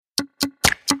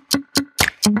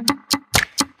Hey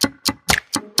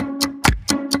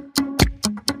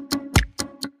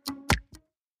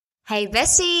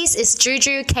besties, it's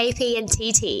Juju, KP and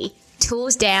TT.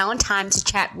 Tools down, time to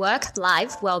chat work,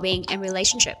 life, well-being and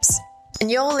relationships.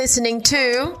 And you're listening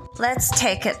to Let's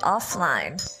Take It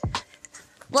Offline.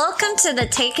 Welcome to the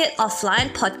Take It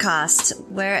Offline podcast.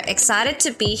 We're excited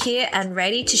to be here and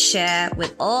ready to share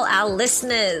with all our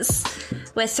listeners.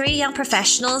 We're three young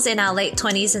professionals in our late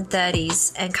 20s and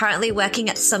 30s and currently working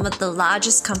at some of the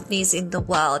largest companies in the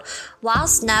world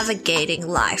whilst navigating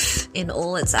life in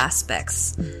all its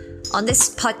aspects. On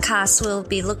this podcast, we'll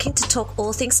be looking to talk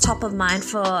all things top of mind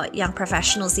for young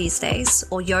professionals these days,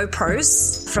 or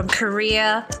YO-pros, from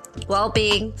career,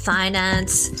 well-being,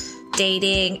 finance,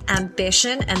 dating,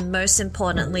 ambition, and most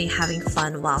importantly, having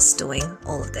fun whilst doing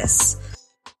all of this.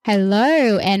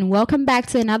 Hello, and welcome back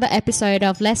to another episode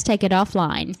of Let's Take It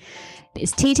Offline.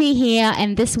 It's TT here,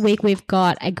 and this week we've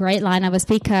got a great lineup of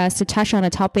speakers to touch on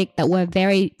a topic that we're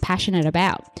very passionate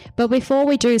about. But before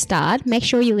we do start, make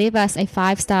sure you leave us a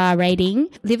 5-star rating,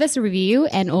 leave us a review,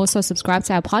 and also subscribe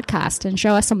to our podcast and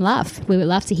show us some love. We would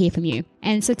love to hear from you.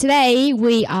 And so today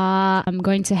we are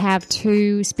going to have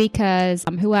two speakers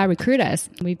who are recruiters.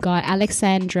 We've got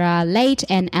Alexandra Leite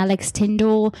and Alex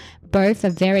Tindall. Both are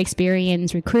very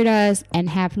experienced recruiters and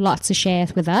have lots to share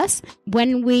with us.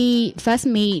 When we first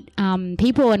meet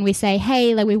people and we say,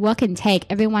 hey, like we work in tech,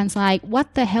 everyone's like,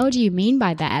 what the hell do you mean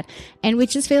by that? And we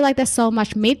just feel like there's so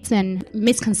much myths and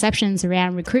misconceptions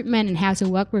around recruitment and how to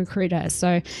work with recruiters.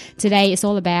 So today it's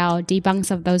all about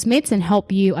debunks of those myths and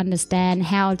help you understand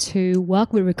how to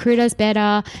work with recruiters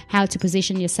better, how to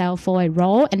position yourself for a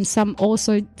role, and some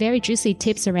also very juicy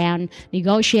tips around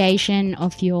negotiation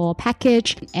of your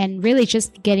package and really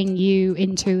just getting you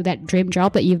into that dream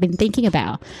job that you've been thinking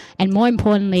about. And more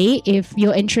importantly, if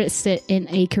you're interested in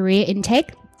a career in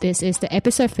tech, this is the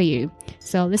episode for you.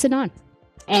 So listen on.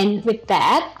 And with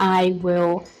that, I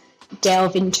will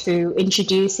delve into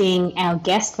introducing our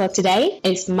guest for today.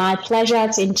 It's my pleasure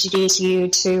to introduce you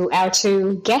to our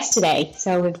two guests today.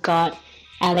 So we've got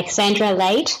Alexandra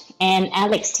Leite and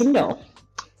Alex Tindall.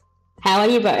 How are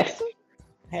you both?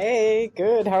 Hey,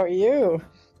 good. How are you?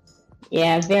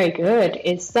 Yeah, very good.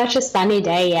 It's such a sunny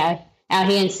day out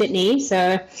here in Sydney,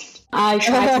 so I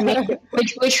try to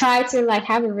we try to like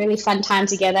have a really fun time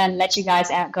together and let you guys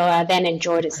go out there and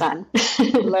enjoy the sun.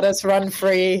 Let us run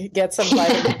free, get some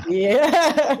vitamin D.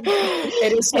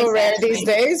 It is so rare these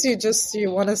days.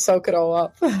 You want to soak it all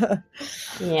up.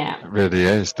 Yeah, it really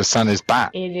is. The sun is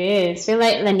back. It is. I feel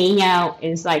like La Nina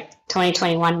is like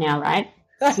 2021 now, right?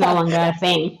 It's no longer a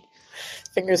thing.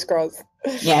 Fingers crossed.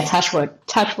 Yeah, touch wood.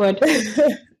 Touch wood.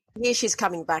 Here she's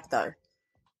coming back though.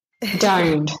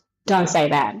 Don't say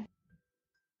that.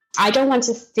 I don't want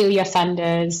to steal your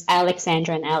thunders,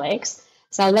 Alexandra and Alex.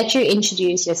 So I'll let you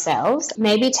introduce yourselves.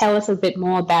 Maybe tell us a bit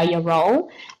more about your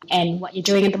role and what you're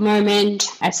doing at the moment,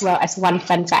 as well as one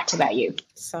fun fact about you.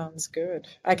 Sounds good.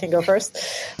 I can go first.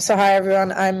 So hi,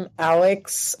 everyone. I'm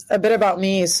Alex. A bit about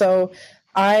me. So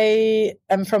I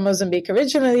am from Mozambique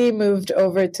originally, moved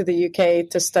over to the UK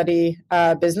to study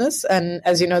business. And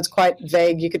as you know, it's quite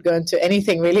vague. You could go into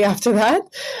anything really after that.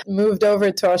 Moved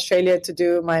over to Australia to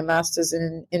do my master's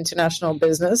in international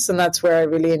business. And that's where I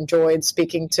really enjoyed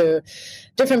speaking to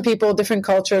different people, different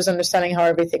cultures, understanding how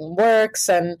everything works.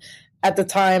 And at the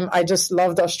time, I just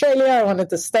loved Australia. I wanted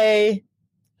to stay.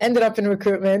 Ended up in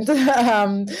recruitment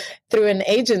through an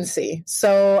agency.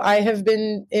 So I have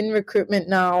been in recruitment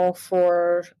now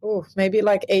for maybe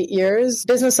like 8 years.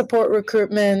 Business support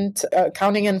recruitment,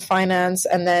 accounting and finance,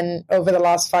 and then over the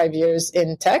last 5 years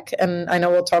in tech. And I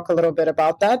know we'll talk a little bit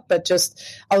about that, but just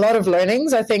a lot of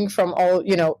learnings, I think, from all,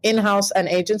 in-house and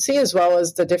agency, as well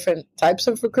as the different types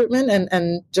of recruitment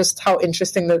and just how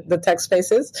interesting the tech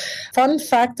space is. Fun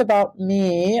fact about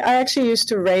me, I actually used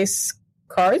to race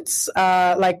carts,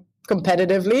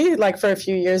 competitively, like for a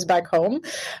few years back home.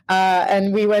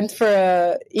 And we went for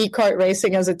a e-kart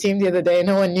racing as a team the other day.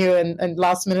 No one knew. And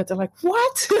last minute, they're like,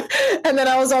 what? And then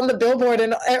I was on the billboard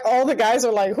and all the guys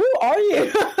were like, who are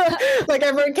you? Like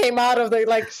everyone came out of we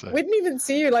didn't even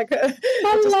see you. Like it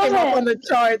just came up on the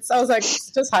charts. I was like,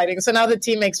 just hiding. So now the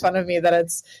team makes fun of me that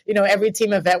it's, every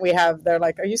team event we have, they're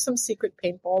like, are you some secret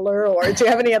paintballer or do you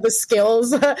have any other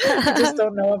skills we just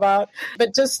don't know about?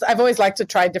 But I've always liked to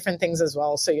try different things as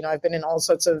well. So, I've been in all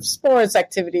sorts of sports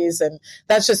activities, and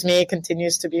that's just me. It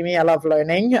continues to be me. I love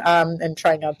learning and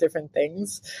trying out different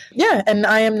things. Yeah, and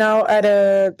I am now at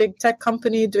a big tech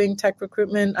company doing tech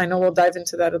recruitment. I know we'll dive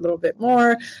into that a little bit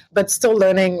more, but still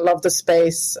learning, love the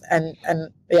space, and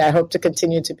yeah, I hope to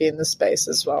continue to be in the space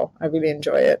as well. I really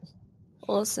enjoy it.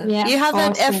 Awesome. Yeah, you have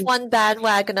an F1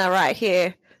 bandwagoner right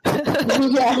here.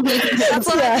 That's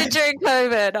what I did during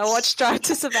COVID. I watched Drive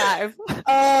to Survive.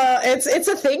 It's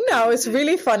a thing now. It's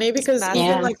really funny because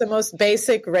even like the most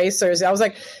basic racers, I was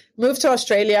like, moved to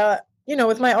Australia,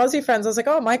 with my Aussie friends, I was like,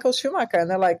 oh, Michael Schumacher. And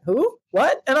they're like, who?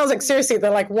 What? And I was like, seriously, they're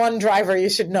like one driver you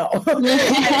should know. And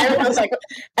everyone's like,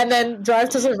 and then Drive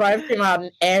to Survive came out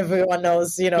and everyone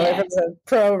knows, everyone's a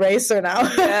pro racer now.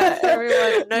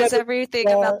 Everyone knows everything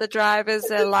about the drivers,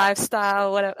 their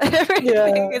lifestyle, whatever.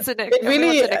 Everything is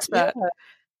everyone's an expert.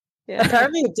 Yeah.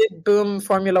 Apparently it did boom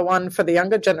Formula One for the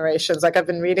younger generations. Like I've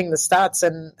been reading the stats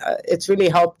and it's really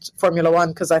helped Formula One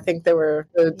because I think the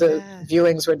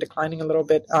viewings were declining a little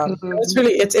bit.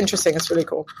 It's interesting. It's really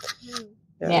cool.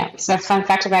 Yeah. So fun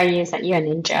fact about you is that you're a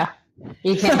ninja.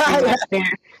 You can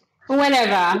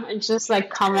whenever, just like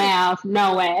come out of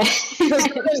nowhere. Just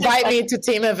invite me to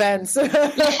team events.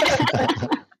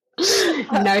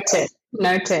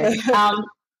 Noted.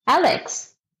 Alex.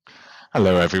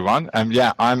 Hello, everyone.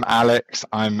 I'm Alex.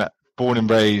 I'm born and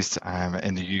raised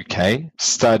in the UK,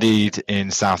 studied in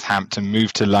Southampton,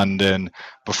 moved to London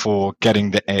before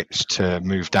getting the itch to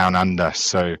move down under.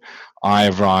 So I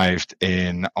arrived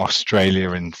in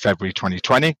Australia in February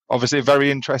 2020. Obviously, a very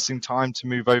interesting time to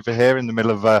move over here in the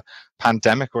middle of a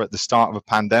pandemic or at the start of a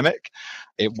pandemic.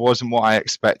 It wasn't what I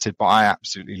expected, but I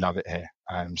absolutely love it here.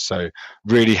 So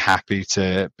really happy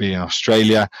to be in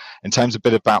Australia. In terms of a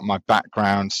bit about my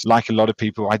background, like a lot of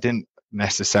people, I didn't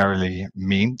necessarily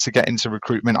mean to get into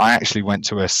recruitment. I actually went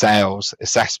to a sales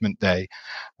assessment day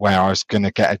where I was going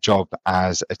to get a job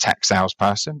as a tech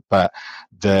salesperson, but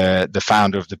the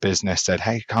founder of the business said,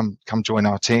 hey, come join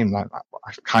our team. Like,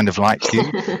 I kind of like you.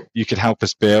 You could help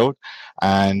us build.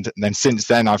 And then since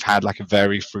then, I've had like a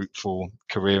very fruitful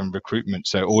career in recruitment.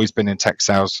 So always been in tech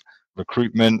sales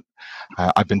recruitment.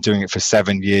 I've been doing it for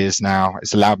 7 years now.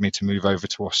 It's allowed me to move over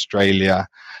to Australia,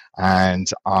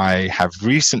 and I have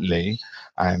recently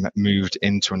moved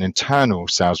into an internal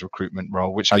sales recruitment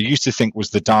role, which I used to think was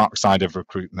the dark side of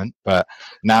recruitment, but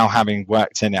now having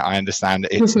worked in it, I understand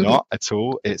it's not at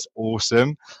all. It's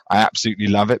awesome. I absolutely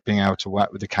love it, being able to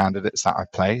work with the candidates that I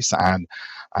place, and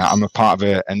I'm a part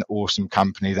of an awesome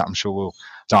company that I'm sure we'll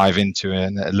dive into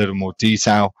in a little more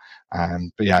detail.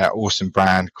 But yeah, an awesome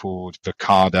brand called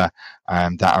Verkada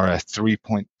that are a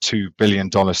 $3.2 billion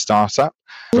startup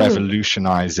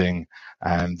revolutionizing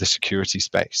the security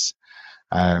space.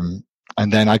 And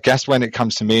then I guess when it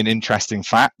comes to me, an interesting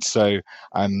fact. So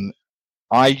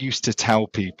I used to tell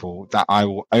people that I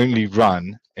will only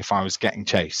run if I was getting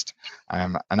chased.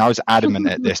 And I was adamant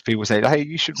at this. People say, hey,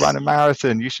 you should run a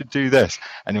marathon, you should do this.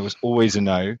 And it was always a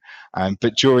no.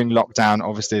 But during lockdown,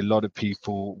 obviously, a lot of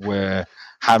people were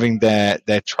having their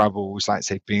troubles, like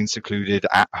say being secluded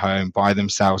at home by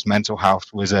themselves. Mental health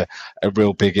was a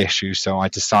real big issue. So I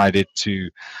decided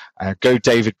to go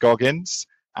David Goggins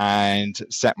and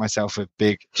set myself a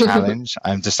big challenge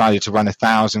and decided to run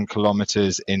 1,000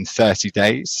 kilometers in 30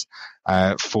 days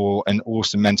for an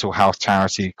awesome mental health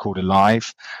charity called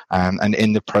Alive, and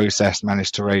in the process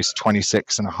managed to raise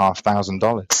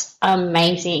 $26,500.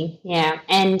 Amazing. Yeah.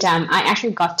 And I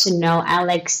actually got to know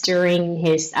Alex during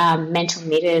his mental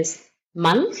meters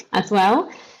month as well.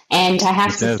 And I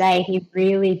have to say, he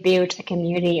really built a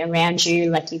community around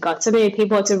you. Like, you got so many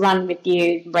people to run with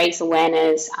you, raise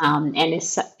awareness, and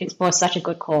it's for such a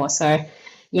good cause. So,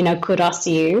 kudos to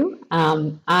you.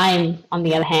 I'm, on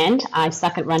the other hand, I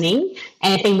suck at running.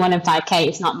 Anything more than 5K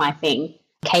is not my thing.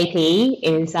 KP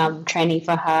is training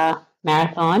for her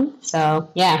marathon.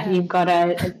 So, yeah, you've got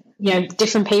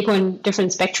different people in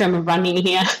different spectrum of running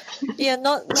here. Yeah,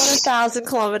 not 1,000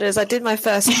 kilometers. I did my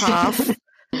first half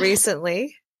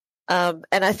recently. And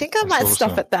I think I might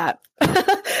stop at that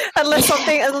unless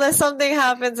something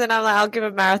happens and I'm like, I'll give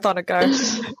a marathon a go.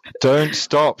 Don't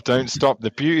stop.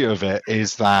 The beauty of it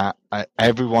is that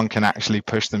everyone can actually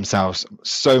push themselves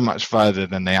so much further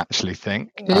than they actually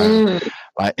think.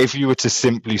 Like if you were to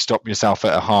simply stop yourself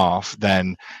at a half,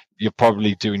 then you're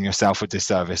probably doing yourself a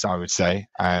disservice, I would say.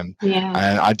 And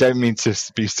I don't mean to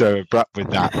be so abrupt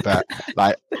with that, but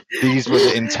like these were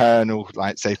the internal,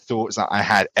 like say, thoughts that I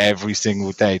had every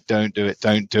single day. Don't do it.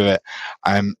 The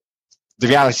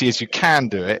reality is you can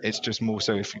do it. It's just more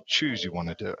so if you choose you want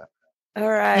to do it. All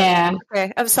right. Yeah.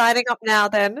 Okay. I'm signing up now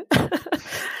then.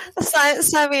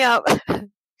 sign me up.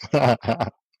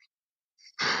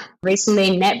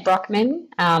 Recently met Brockman.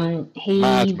 He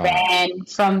ran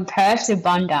from Perth to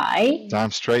Bondi.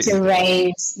 Damn straight. To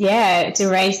raise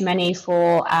money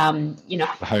for the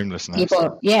homelessness.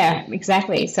 People. Yeah,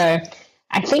 exactly. So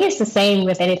I think it's the same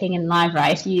with anything in life,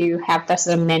 right? If you have that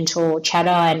sort of mental chatter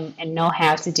and know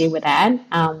how to deal with that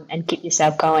and keep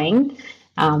yourself going,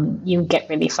 you'll get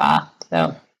really far.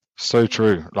 So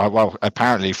true. Like, well,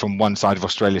 apparently from one side of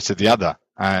Australia to the other.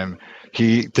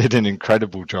 He did an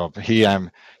incredible job. He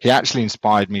actually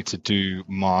inspired me to do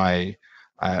my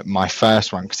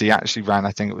first one, because he actually ran,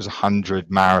 I think it was 100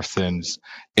 marathons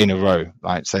in a row,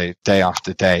 like say day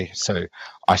after day. So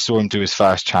I saw him do his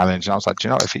first challenge, and I was like, do you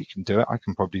know what? If he can do it, I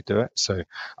can probably do it. So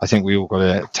I think we all got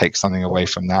to take something away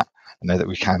from that and know that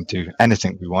we can do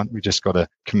anything we want. We just got to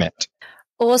commit.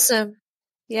 Awesome.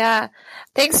 Yeah.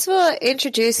 Thanks for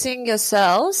introducing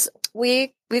yourselves.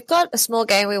 We've got a small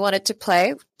game we wanted to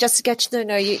play just to get to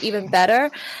know you even better.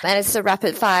 And it's a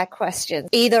rapid fire question,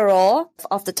 either or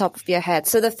off the top of your head.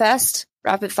 So the first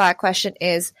rapid fire question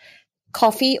is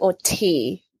coffee or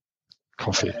tea?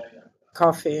 Coffee.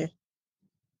 Coffee.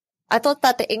 I thought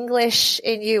that the English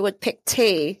in you would pick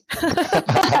tea.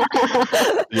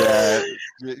 Yeah,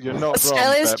 you're not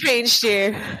Australia's wrong. changed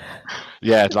you.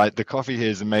 Yeah, like the coffee here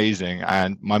is amazing.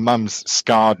 And my mum's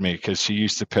scarred me because she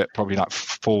used to put probably like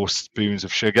 4 spoons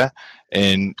of sugar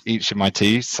in each of my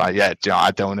teas. So yeah,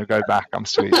 I don't want to go back. I'm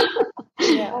sweet.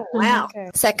 Yeah. Wow. Okay.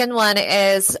 Second one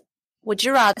is, would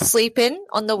you rather sleep in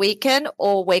on the weekend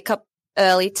or wake up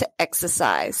early to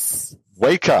exercise?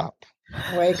 Wake up.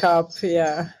 Wake up,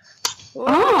 yeah.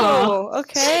 Oh,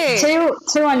 okay.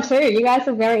 2 on 2. You guys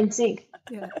are very in sync.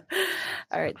 Yeah.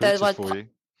 All right. Pizza Third for one. you.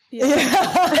 Yeah.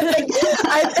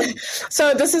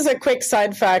 So this is a quick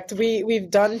side fact. We've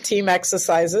done team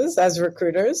exercises as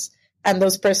recruiters and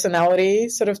those personality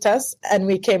sort of tests, and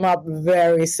we came up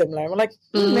very similar. We're like,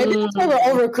 maybe that's why we're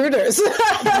all recruiters.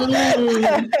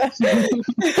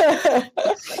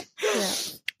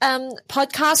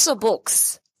 Podcasts or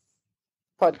books?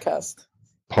 Podcasts.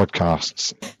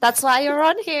 That's why you're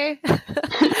on here.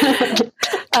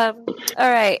 All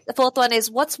right. The fourth one is,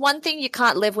 what's one thing you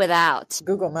can't live without?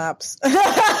 Google Maps.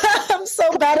 I'm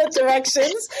so bad at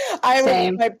directions.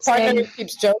 My partner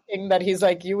keeps joking that he's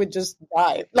like, you would just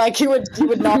die. Like you would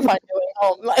not find your way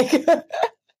home. Like.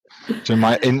 So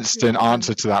my instant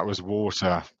answer to that was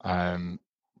water.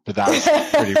 But that's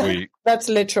pretty weak. That's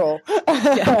literal.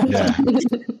 Yeah.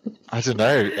 I don't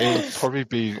know. It'll probably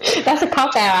be. That's a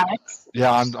cop out, Alex.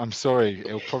 Yeah, I'm sorry.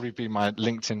 It'll probably be my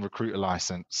LinkedIn recruiter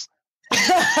license.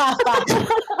 I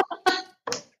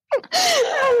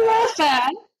love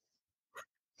that.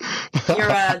 You're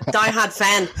a diehard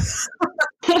fan.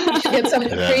 You should get some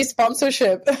free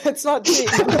sponsorship. It's not cheap.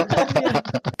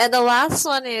 And the last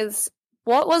one is,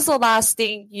 what was the last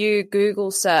thing you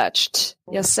Google searched?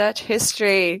 Your search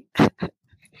history.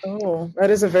 Oh,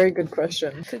 that is a very good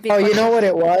question. Oh, you know what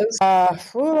it was?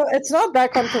 Well, it's not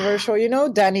that controversial. You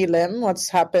know Danny Lim, what's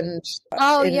happened in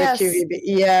the QVB?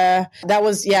 Yeah, that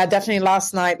was, definitely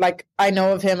last night. Like, I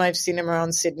know of him. I've seen him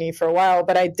around Sydney for a while,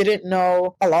 but I didn't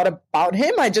know a lot about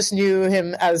him. I just knew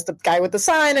him as the guy with the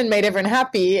sign and made everyone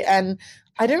happy. And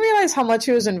I didn't realize how much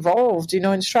he was involved, in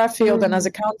Strathfield and as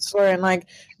a counselor, and like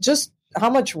just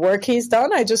how much work he's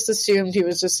done. I just assumed he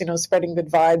was just, spreading good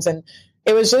vibes, and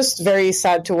it was just very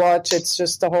sad to watch. It's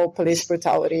just the whole police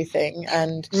brutality thing.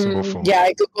 And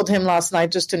I Googled him last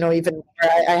night just to know even more.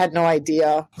 I had no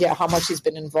idea, how much he's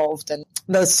been involved, and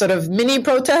the sort of mini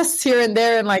protests here and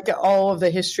there, and like all of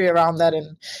the history around that.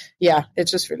 And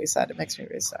it's just really sad. It makes me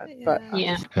really sad. But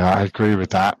yeah, I agree with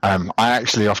that. I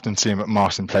actually often see him at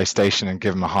Marston Place Station and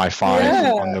give him a high five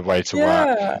on the way to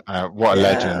work. What a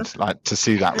legend. Like, to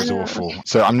see that was awful.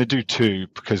 So I'm going to do 2,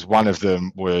 because one of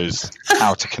them was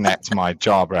how to connect my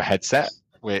Jabra headset,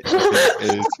 which I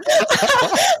think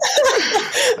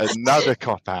is another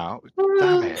cop out.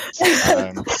 Damn it!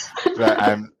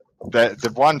 But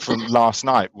the one from last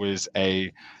night was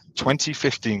a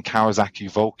 2015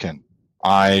 Kawasaki Vulcan.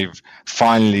 I've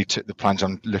finally took the plunge.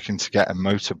 I'm looking to get a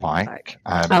motorbike.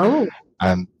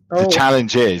 The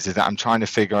challenge is that I'm trying to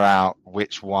figure out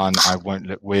which one I won't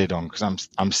look weird on, because I'm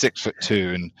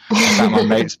 6'2" and I'm at my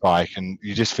mate's bike, and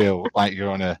you just feel like you're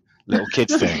on a little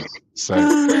kids thing. So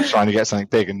trying to get something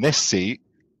big, and this seat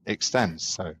extends,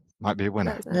 so might be a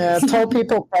winner. Yeah, tall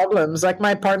people problems. Like,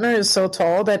 my partner is so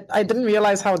tall that I didn't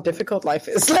realize how difficult life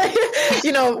is. Like,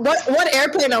 what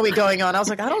airplane are we going on? I was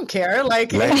like, I don't care. Like,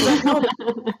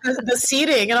 the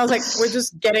seating. And I was like, we're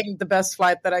just getting the best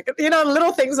flight that I could,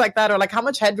 little things like that. Or like, how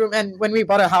much headroom. And when we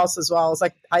bought a house as well, I was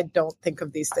like, I don't think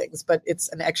of these things, but it's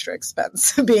an extra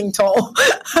expense being tall.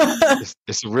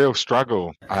 It's a real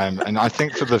struggle. And I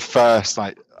think for the first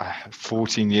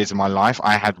 14 years of my life,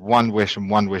 I had one wish and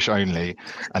one wish only,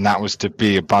 and that was to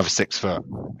be above 6 foot.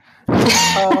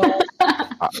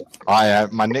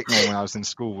 My nickname when I was in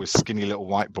school was Skinny Little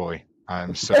White Boy.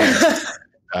 So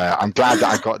I'm glad that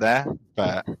I got there,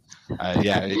 but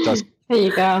it does. There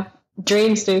you go.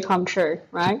 Dreams do come true,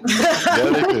 right? Yeah,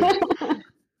 they do.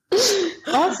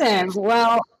 Awesome.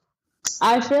 Well,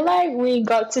 I feel like we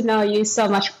got to know you so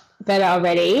much better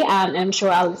already. I'm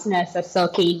sure our listeners are so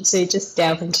keen to just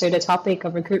delve into the topic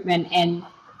of recruitment and,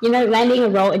 landing a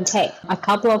role in tech. A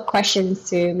couple of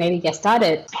questions to maybe get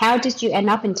started. How did you end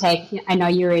up in tech? I know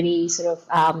you already sort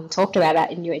of talked about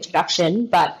that in your introduction,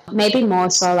 but maybe more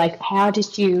so like, how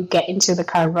did you get into the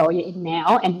current role you're in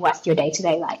now, and what's your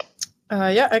day-to-day like?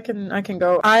 Yeah, I can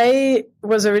go. I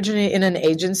was originally in an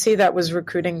agency that was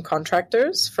recruiting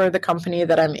contractors for the company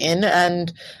that I'm in,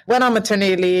 and went on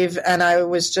maternity leave, and I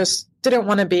was just didn't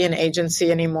want to be an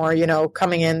agency anymore.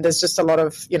 Coming in, there's just a lot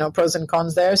of, pros and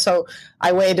cons there. So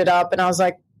I weighed it up and I was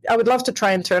like, I would love to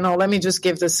try internal. Let me just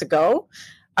give this a go.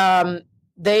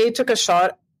 They took a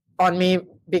shot on me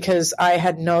because I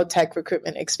had no tech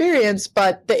recruitment experience,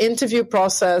 but the interview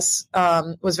process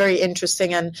was very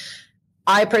interesting. And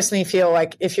I personally feel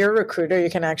like if you're a recruiter, you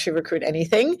can actually recruit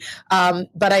anything.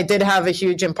 But I did have a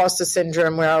huge imposter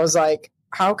syndrome where I was like,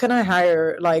 how can I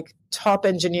hire like top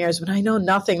engineers when I know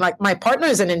nothing? Like my partner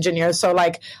is an engineer, so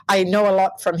like I know a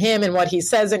lot from him and what he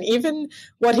says, and even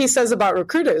what he says about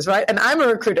recruiters, right? And I'm a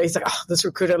recruiter. He's like, oh, this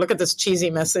recruiter, look at this cheesy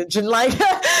message and like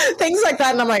things like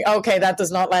that. And I'm like, okay, that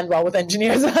does not land well with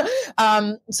engineers.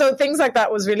 So things like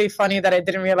that was really funny that I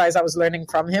didn't realize I was learning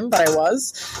from him, but I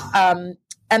was.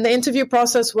 And the interview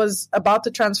process was about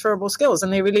the transferable skills.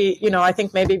 And they really, I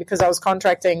think maybe because I was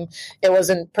contracting, it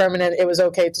wasn't permanent. It was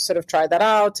okay to sort of try that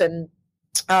out. And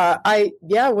I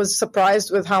was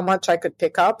surprised with how much I could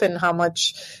pick up and how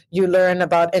much you learn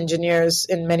about engineers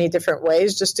in many different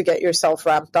ways just to get yourself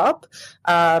ramped up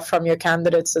from your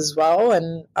candidates as well.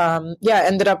 And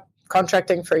ended up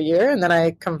contracting for a year, and then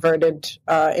I converted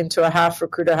into a half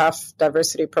recruiter, half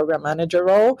diversity program manager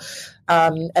role,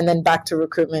 and then back to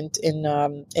recruitment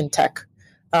in tech.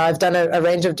 I've done a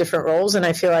range of different roles, and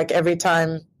I feel like every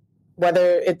time,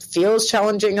 whether it feels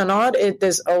challenging or not,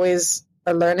 there's always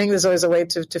a learning. There's always a way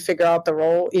to figure out the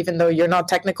role, even though you're not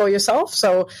technical yourself.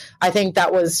 So I think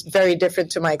that was very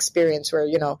different to my experience where,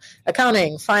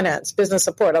 accounting, finance, business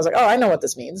support. I was like, oh, I know what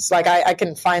this means. Like I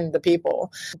can find the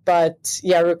people. But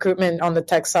yeah, recruitment on the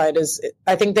tech side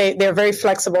I think they're very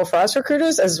flexible for us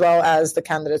recruiters as well as the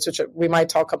candidates, which we might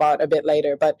talk about a bit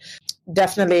later. But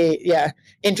definitely, yeah,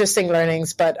 interesting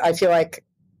learnings. But I feel like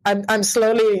I'm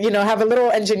slowly, have a little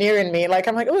engineer in me. Like,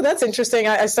 I'm like, oh, that's interesting.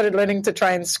 I started learning to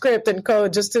try and script and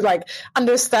code just to like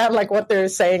understand like what they're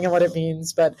saying and what it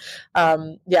means. But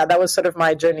that was sort of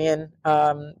my journey in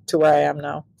to where I am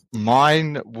now.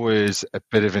 Mine was a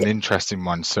bit of an interesting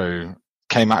one. So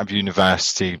came out of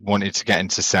university, wanted to get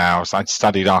into sales. I'd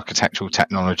studied architectural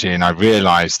technology and I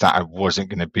realized that I wasn't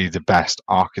going to be the best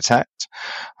architect.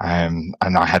 And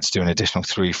I had to do an additional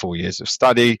 3-4 years of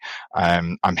study.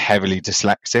 I'm heavily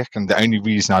dyslexic, and the only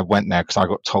reason I went there because I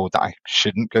got told that I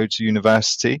shouldn't go to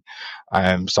university.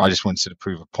 So I just wanted to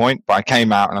prove a point. But I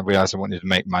came out and I realized I wanted to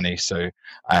make money. So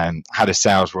had a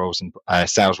sales role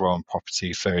in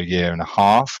property for a year and a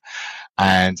half.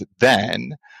 And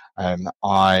then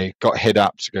I got hit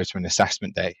up to go to an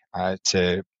assessment day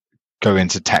to go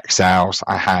into tech sales.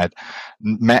 I had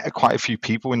met quite a few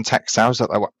people in tech sales that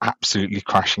were absolutely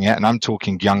crushing it. And I'm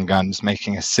talking young guns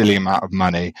making a silly amount of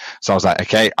money. So I was like,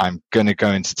 okay, I'm going to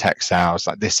go into tech sales.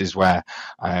 Like this is where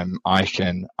I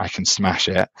can smash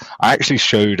it. I actually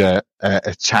showed a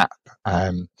chap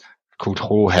called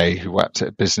Jorge who worked at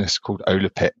a business called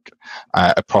Olapic,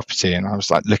 a property. And I was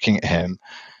like looking at him.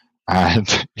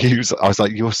 And I was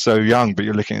like, you're so young, but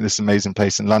you're looking at this amazing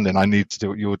place in London. I need to do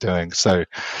what you're doing. So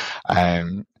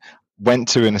went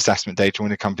to an assessment day,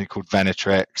 joined a company called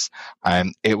Venetrix.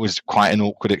 It was quite an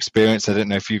awkward experience. I don't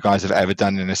know if you guys have ever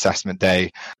done an assessment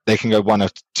day. They can go one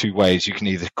of two ways. You can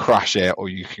either crush it or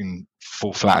you can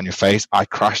fall flat on your face. I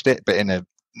crushed it, but in the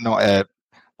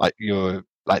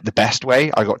best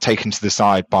way. I got taken to the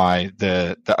side by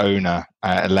the owner,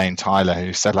 Elaine Tyler,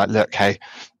 who said like, look, hey,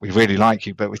 we really like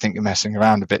you, but we think you're messing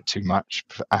around a bit too much.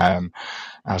 I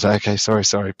was like, okay,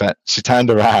 sorry. But she turned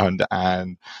around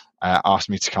and asked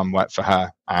me to come work for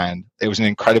her. And it was an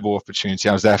incredible opportunity.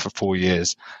 I was there for 4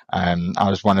 years. I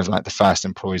was one of like the first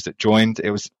employees that joined.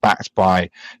 It was backed by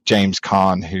James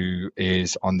Kahn, who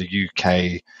is on the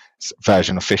UK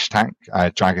version of Fish Tank,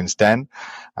 Dragon's Den.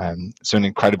 So an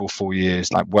incredible 4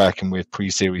 years, like working with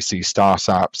pre-Series C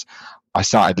startups. I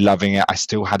started loving it. I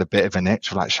still had a bit of an itch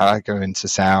for like, shall I go into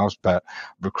sales? But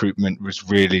recruitment was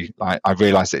really like, I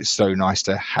realized it's so nice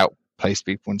to help place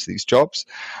people into these jobs.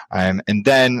 And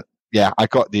then, I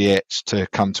got the itch to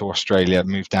come to Australia,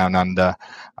 move down under.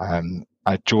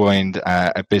 I joined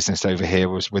a business over here,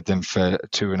 was with them for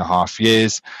 2.5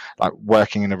 years, like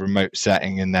working in a remote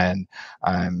setting, and then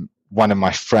one of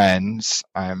my friends,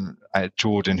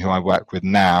 Jordan, who I work with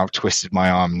now, twisted my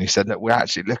arm and he said, look, we're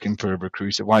actually looking for a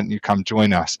recruiter. Why don't you come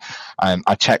join us?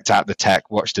 I checked out the tech,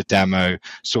 watched a demo,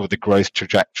 saw the growth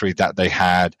trajectory that they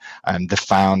had, and the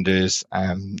founders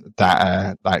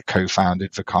that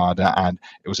co-founded Verkada, and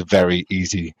it was a very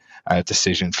easy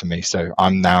decision for me. So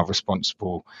I'm now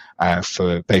responsible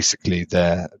for basically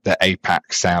the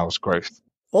APAC sales growth.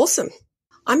 Awesome.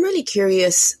 I'm really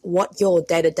curious what your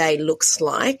day-to-day looks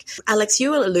like. Alex,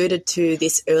 you alluded to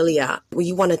this earlier where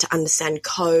you wanted to understand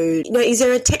code. Is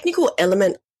there a technical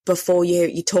element before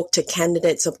you talk to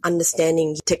candidates of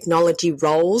understanding technology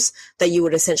roles that you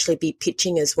would essentially be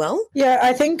pitching as well? Yeah,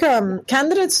 I think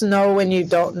candidates know when you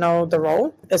don't know the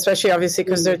role, especially obviously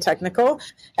because they're technical.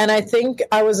 And I think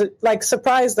I was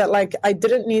surprised that I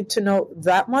didn't need to know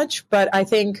that much, but I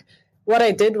think what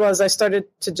I did was I started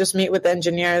to just meet with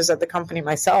engineers at the company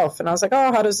myself. And I was like,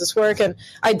 oh, how does this work? And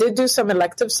I did do some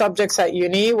elective subjects at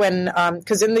uni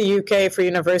because in the UK for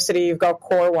university, you've got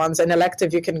core ones, and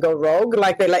elective, you can go rogue.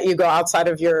 They let you go outside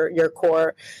of your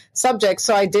core subjects.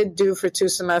 So I did do for 2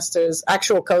 semesters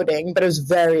actual coding, but it was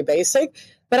very basic.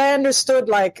 But I understood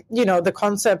the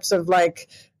concepts of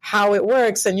how it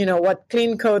works and, what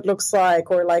clean code looks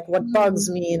like or what bugs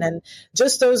mean and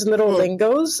just those little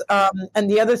lingos.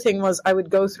 And the other thing was I would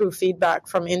go through feedback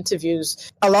from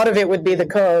interviews. A lot of it would be the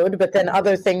code, but then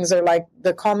other things are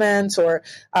the comments or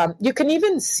you can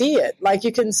even see it.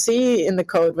 You can see in the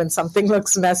code when something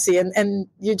looks messy and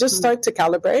you just start to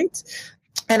calibrate.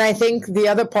 And I think the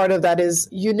other part of that is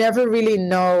you never really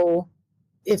know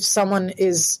if someone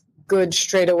is good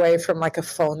straight away from a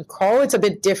phone call. It's a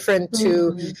bit different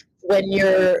to when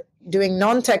you're doing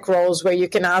non-tech roles where you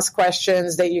can ask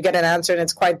questions that you get an answer and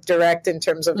it's quite direct in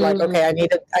terms of okay,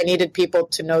 I needed people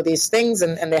to know these things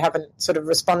and they haven't sort of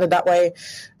responded that way.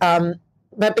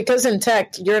 But because in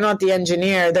tech, you're not the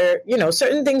engineer, there,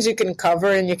 certain things you can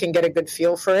cover and you can get a good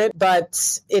feel for it,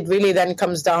 but it really then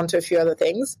comes down to a few other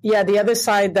things. Yeah, the other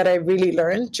side that I really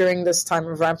learned during this time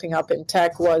of ramping up in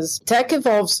tech was tech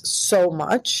evolves so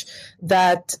much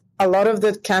that a lot of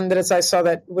the candidates I saw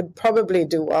that would probably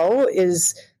do well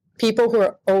is people who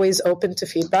are always open to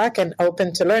feedback and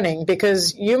open to learning,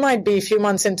 because you might be a few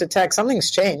months into tech, something's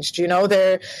changed.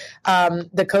 The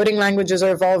coding languages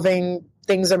are evolving,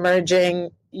 things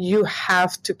emerging, you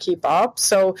have to keep up.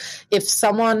 So if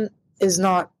someone is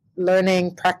not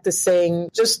learning, practicing,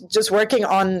 just working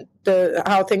on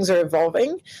how things are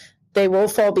evolving, they will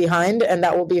fall behind, and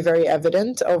that will be very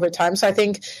evident over time. So I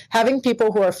think having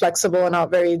people who are flexible and not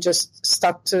very just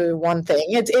stuck to one thing,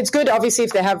 it's good obviously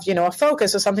if they have, a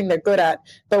focus or something they're good at,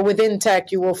 but within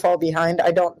tech, you will fall behind.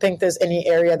 I don't think there's any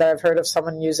area that I've heard of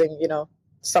someone using,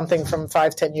 something from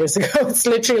 5-10 years ago. It's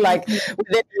literally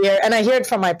within a year. And I hear it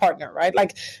from my partner, right?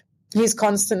 He's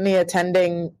constantly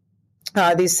attending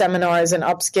these seminars and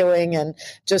upskilling, and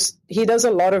he does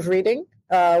a lot of reading,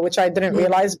 which I didn't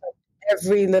realize, but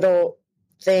every little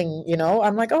thing,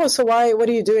 I'm like, oh, so what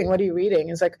are you doing? What are you reading?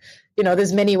 It's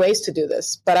there's many ways to do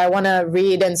this, but I want to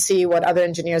read and see what other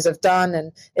engineers have done.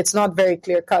 And it's not very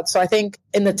clear cut. So I think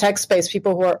in the tech space,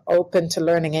 people who are open to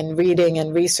learning and reading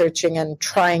and researching and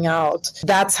trying out,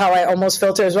 that's how I almost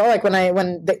filter as well.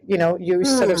 You're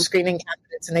sort of screening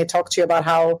candidates and they talk to you about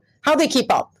how they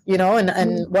keep up,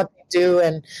 and what they do.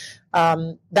 And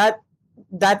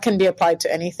that can be applied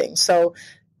to anything. So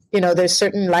there's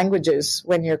certain languages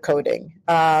when you're coding.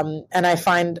 And I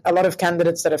find a lot of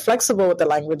candidates that are flexible with the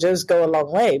languages go a long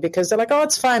way because they're like, oh,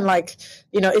 it's fine.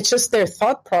 It's just their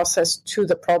thought process to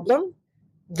the problem.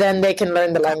 Then they can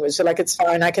learn the language. So it's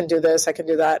fine. I can do this. I can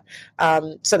do that.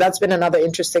 So that's been another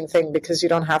interesting thing because you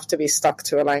don't have to be stuck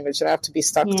to a language. You don't have to be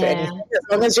stuck to anything. As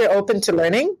long as you're open to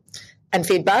learning and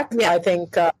feedback, I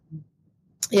think...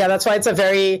 that's why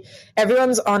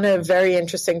everyone's on a very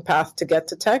interesting path to get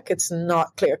to tech. It's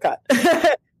not clear cut.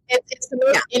 It's the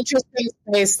most interesting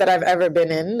space that I've ever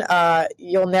been in.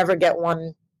 You'll never get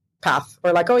one path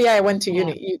or I went to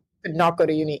uni. You could not go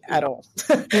to uni at all.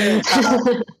 You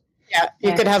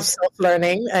could have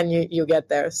self-learning and you get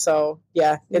there. So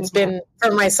it's been,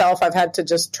 for myself, I've had to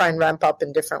just try and ramp up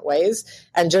in different ways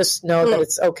and just know that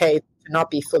it's okay to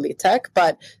not be fully tech,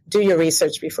 but do your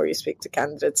research before you speak to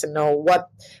candidates and know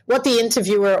what the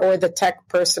interviewer or the tech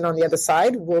person on the other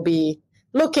side will be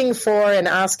looking for and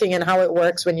asking and how it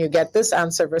works when you get this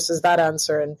answer versus that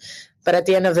answer. But at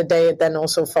the end of the day, it then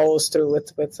also follows through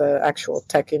with actual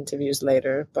tech interviews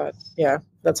later. But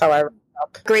that's how I ramp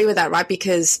up. Agree with that, right?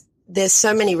 Because there's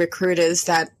so many recruiters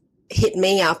that hit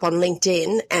me up on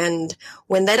LinkedIn, and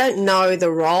when they don't know the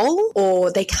role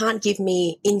or they can't give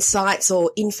me insights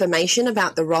or information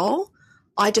about the role,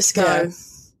 I just go,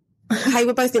 hey,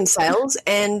 we're both in sales,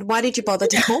 and why did you bother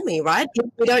to call me, right? If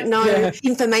we don't know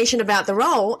information about the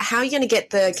role, how are you going to get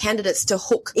the candidates to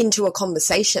hook into a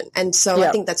conversation? And so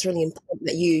I think that's really important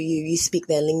that you speak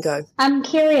their lingo. I'm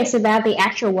curious about the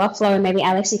actual workflow, and maybe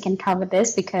Alex, you can cover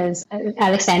this because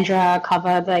Alexandra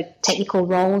covered the technical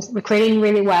roles, recruiting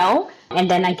really well. And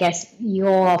then I guess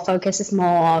your focus is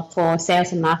more for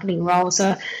sales and marketing roles.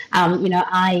 So,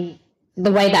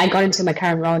 the way that I got into my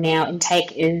current role now in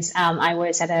tech is I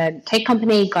was at a tech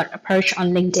company, got approached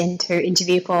on LinkedIn to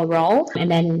interview for a role,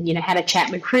 and then, had a chat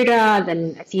with recruiter,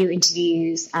 then a few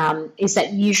interviews. Is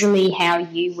that usually how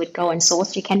you would go and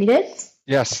source your candidates?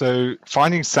 Yeah, so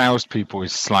finding salespeople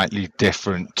is slightly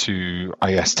different to,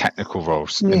 I guess, technical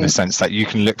roles in the sense that you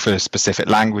can look for specific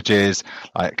languages,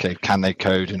 like, okay, can they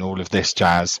code and all of this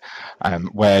jazz,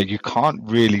 where you can't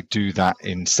really do that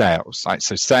in sales. Like,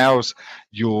 so sales,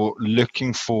 you're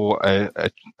looking for a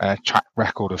track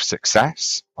record of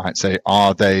success, right? So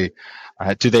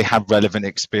do they have relevant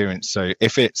experience? So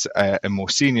if it's a more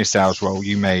senior sales role,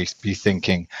 you may be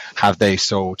thinking, have they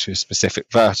sold to specific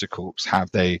verticals?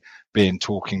 Have they been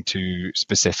talking to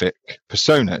specific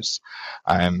personas?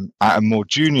 At a more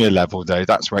junior level, though,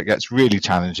 that's where it gets really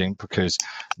challenging because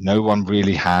no one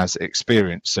really has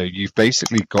experience. So you've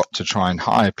basically got to try and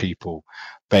hire people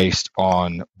based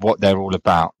on what they're all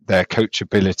about, their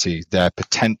coachability, their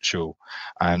potential,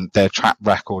 and their track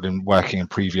record in working in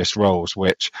previous roles,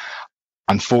 which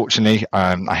unfortunately,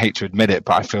 I hate to admit it,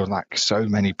 but I feel like so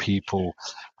many people,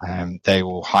 they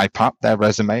will hype up their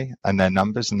resume and their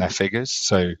numbers and their figures.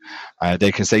 So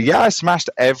they can say, yeah, I smashed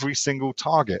every single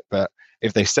target. But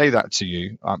if they say that to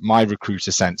you, my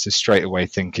recruiter sense is straight away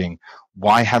thinking,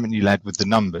 why haven't you led with the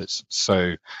numbers?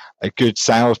 So a good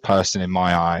salesperson in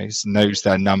my eyes knows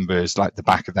their numbers like the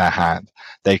back of their hand.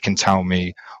 They can tell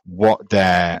me what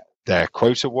their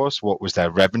quota was, what was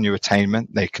their revenue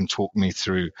attainment. They can talk me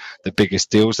through the biggest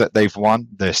deals that they've won,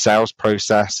 the sales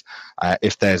process,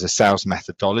 if there's a sales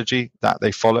methodology that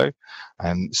they follow.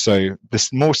 And so the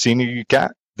more senior you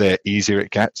get, the easier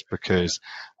it gets because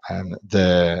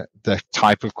the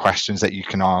type of questions that you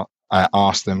can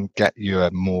ask them get you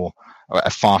a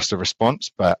faster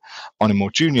response. But on a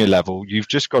more junior level, you've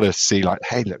just got to see like,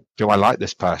 hey, look, do I like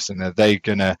this person? Are they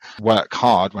going to work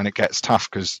hard when it gets tough?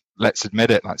 Because let's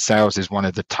admit it, like sales is one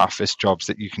of the toughest jobs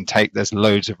that you can take. There's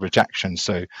loads of rejection.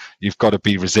 So you've got to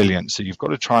be resilient. So you've got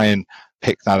to try and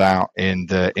pick that out in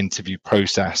the interview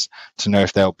process to know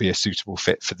if they'll be a suitable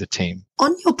fit for the team.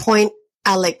 On your point,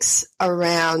 Alex,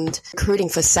 around recruiting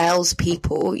for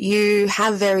salespeople, you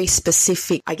have very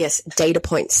specific, I guess, data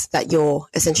points that you're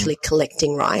essentially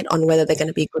collecting, right, on whether they're going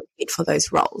to be a good fit for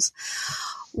those roles.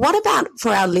 What about for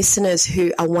our listeners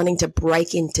who are wanting to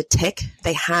break into tech?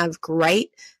 They have great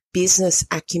business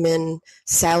acumen,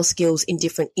 sales skills in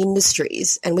different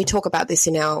industries, and we talk about this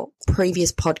in our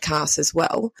previous podcasts as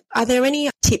well. Are there any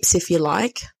tips, if you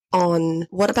like, on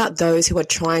what about those who are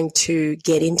trying to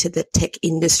get into the tech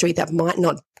industry that might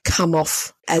not come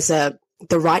off as the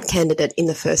right candidate in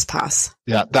the first pass?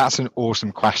 Yeah, that's an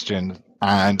awesome question.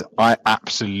 And I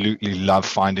absolutely love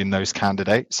finding those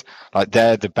candidates. Like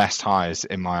they're the best hires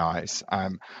in my eyes,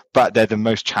 but they're the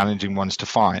most challenging ones to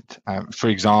find. For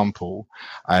example,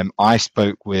 I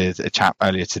spoke with a chap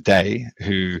earlier today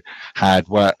who had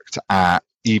worked at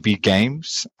EB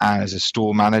Games as a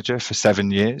store manager for 7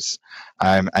 years,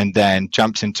 and then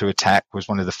jumped into a tech, was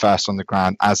one of the first on the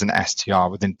ground as an STR.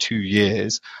 Within 2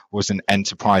 years was an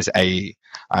enterprise AE.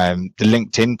 The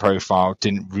LinkedIn profile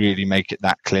didn't really make it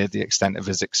that clear, the extent of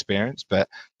his experience, but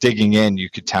digging in, you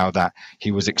could tell that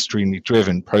he was extremely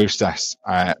driven process-wise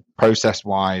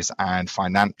and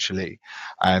financially.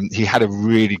 He had a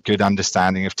really good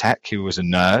understanding of tech. He was a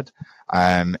nerd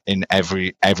in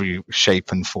every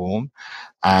shape and form.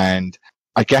 And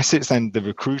I guess it's then the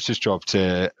recruiter's job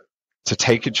to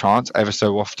take a chance ever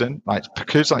so often,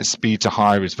 because speed to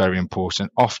hire is very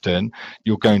important. Often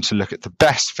you're going to look at the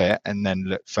best fit and then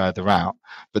look further out.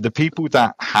 But the people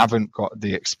that haven't got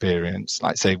the experience,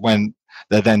 like say when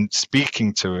they're then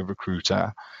speaking to a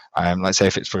recruiter, let's say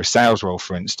if it's for a sales role,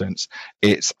 for instance,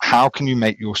 it's how can you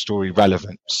make your story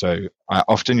relevant? So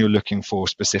often you're looking for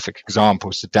specific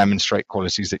examples to demonstrate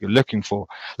qualities that you're looking for.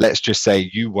 Let's just say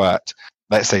you worked,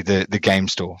 let's say the game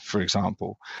store, for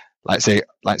example. Let's say,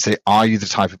 are you the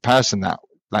type of person that,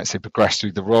 let's say, progressed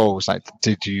through the roles? Like,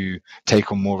 did you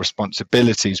take on more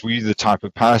responsibilities? Were you the type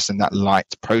of person that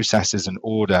liked processes and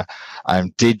order?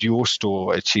 Did your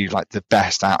store achieve the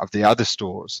best out of the other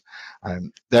stores?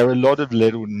 There are a lot of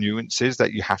little nuances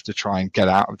that you have to try and get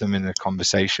out of them in a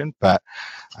conversation, but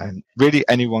really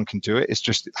anyone can do it. It's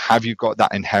just, have you got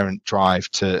that inherent drive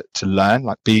to learn?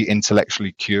 Like, be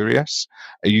intellectually curious.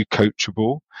 Are you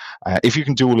coachable? If you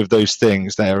can do all of those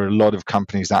things, there are a lot of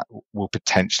companies that will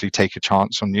potentially take a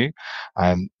chance on you.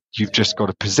 You've just got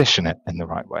to position it in the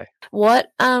right way.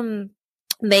 What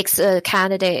makes a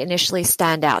candidate initially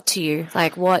stand out to you?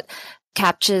 Like, what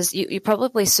captures you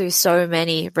probably see so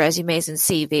many resumes and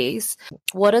CVs.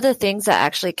 What are the things that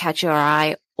actually catch your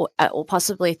eye, or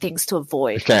possibly things to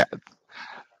avoid? Okay.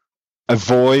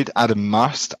 Avoid at a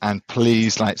must, and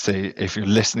please, like, say, if you're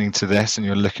listening to this and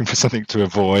you're looking for something to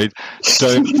avoid,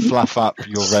 don't fluff up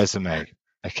your resume.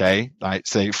 Okay, like,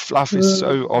 say, fluff is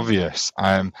so obvious.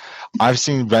 I've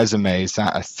seen resumes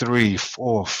that are 3,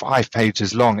 4, 5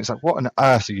 pages long. It's like, what on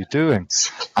earth are you doing?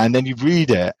 And then you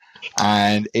read it,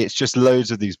 and it's just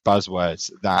loads of these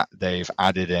buzzwords that they've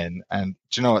added in. And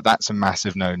do you know what? That's a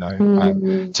massive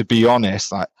no-no. To be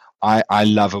honest, like, I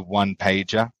love a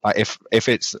one-pager. Like, if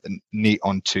it's neat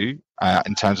on 2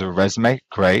 in terms of a resume,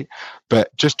 great.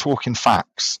 But just talking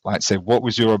facts, like, say, what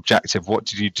was your objective? What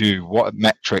did you do? What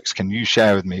metrics can you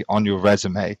share with me on your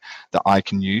resume that I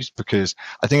can use? Because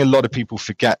I think a lot of people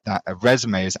forget that a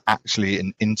resume is actually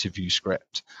an interview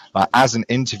script. Like, as an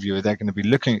interviewer, they're going to be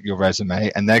looking at your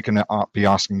resume and they're going to be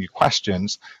asking you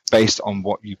questions based on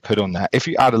what you put on there. If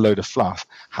you add a load of fluff,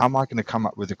 how am I going to come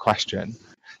up with a question?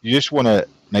 You just want to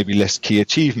maybe list key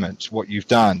achievements, what you've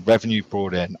done, revenue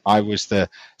brought in. I was the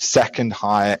second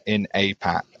hire in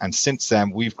APAC, and since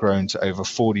then we've grown to over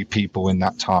 40 people in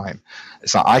that time.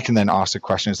 So I can then ask the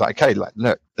question, it's like, okay, like,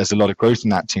 look, there's a lot of growth in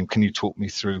that team. Can you talk me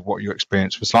through what your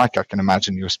experience was like? I can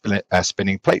imagine you're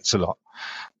spinning plates a lot,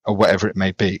 or whatever it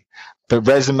may be. But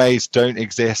resumes don't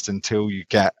exist until you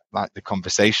get, like, the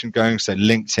conversation going. So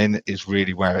LinkedIn is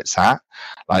really where it's at.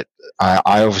 Like,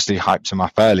 I obviously hyped them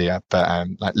up earlier, but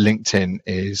like, LinkedIn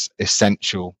is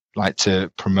essential, like, to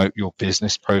promote your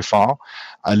business profile.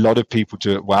 A lot of people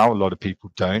do it well, a lot of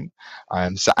people don't.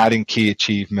 So adding key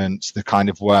achievements, the kind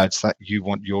of words that you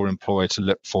want your employer to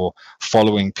look for,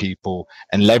 following people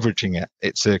and leveraging it.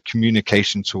 It's a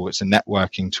communication tool, it's a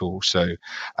networking tool. So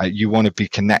you want to be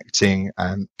connecting,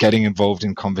 getting involved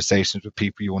in conversations with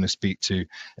people you want to speak to.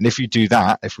 And if you do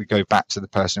that, if we go back to the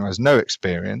person who has no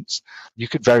experience, you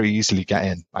could very easily get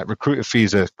in. Like, recruiter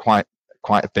fees are quite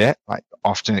a bit. Like,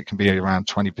 often it can be around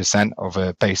 20% of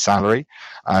a base salary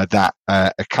that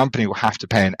a company will have to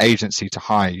pay an agency to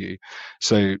hire you.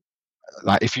 So,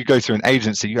 like, if you go through an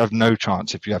agency, you have no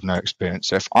chance if you have no experience.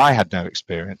 So if I had no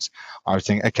experience, I would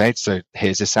think, okay, so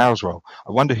here's a sales role.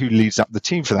 I wonder who leads up the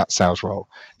team for that sales role.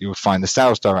 You would find the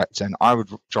sales director, and I would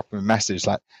drop him a message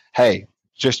like, hey,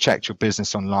 just checked your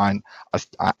business online.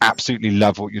 I absolutely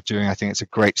love what you're doing. I think it's a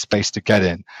great space to get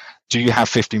in. Do you have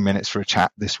 15 minutes for a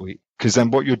chat this week? Because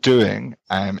then what you're doing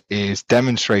is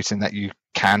demonstrating that you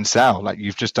can sell. Like,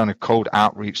 you've just done a cold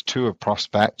outreach to a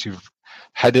prospect. You've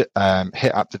hit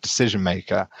up the decision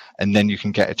maker, and then you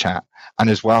can get a chat. And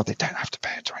as well, they don't have to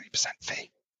pay a 20%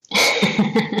 fee.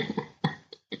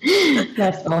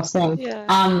 That's awesome. Yeah.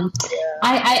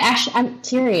 I'm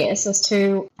curious as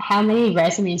to how many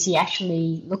resumes you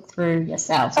actually look through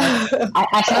yourself. Like,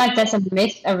 I feel like there's a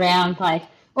myth around, like,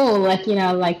 oh, like, you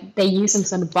know, like, they use some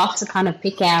sort of box to kind of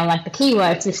pick out, like, the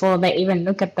keywords before they even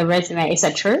look at the resume. Is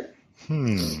that true?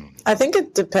 I think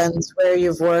it depends where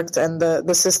you've worked and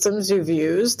the systems you've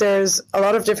used. There's a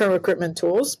lot of different recruitment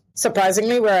tools.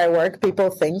 Surprisingly, where I work, people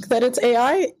think that it's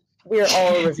AI. We're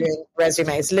all reviewing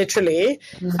resumes, literally.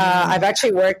 I've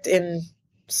actually worked in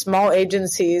small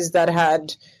agencies that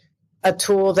had a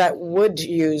tool that would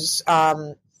use,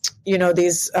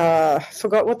 these,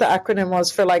 forgot what the acronym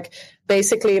was for, like,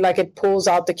 basically, like, it pulls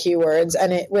out the keywords,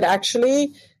 and it would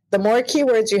actually, the more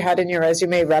keywords you had in your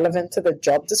resume relevant to the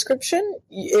job description,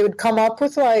 it would come up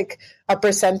with, like, a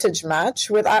percentage match,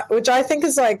 which I think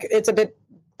is, like, it's a bit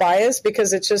biased,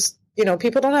 because it's just,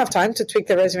 people don't have time to tweak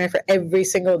their resume for every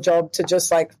single job to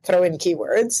just, like, throw in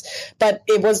keywords. But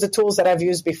it was the tools that I've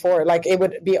used before. Like, it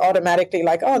would be automatically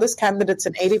like, oh, this candidate's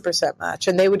an 80% match,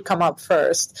 and they would come up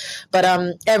first. But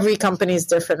every company is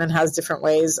different and has different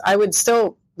ways. I would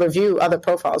still review other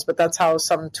profiles, but that's how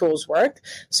some tools work.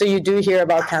 So you do hear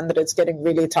about candidates getting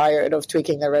really tired of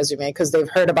tweaking their resume because they've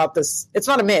heard about this. It's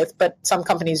not a myth, but some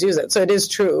companies use it. So it is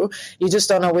true. You just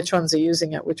don't know which ones are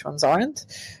using it, which ones aren't.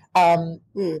 I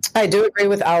do agree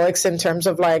with Alex in terms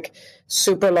of, like,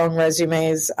 super long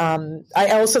resumes. I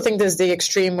also think there's the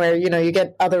extreme where, you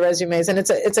get other resumes, and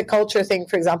it's a culture thing,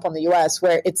 for example, in the US,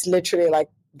 where it's literally like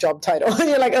job title.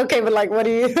 You're like, okay, but like, what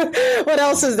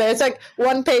else is there? It's like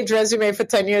 1-page resume for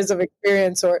 10 years of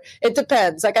experience, or it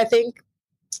depends. Like, I think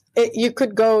you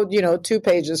could go, 2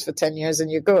 pages for 10 years and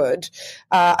you're good.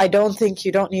 I don't think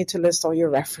you don't need to list all your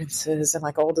references and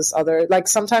like all this other, like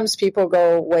sometimes people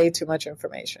go way too much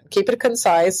information. Keep it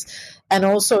concise. And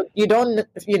also you don't,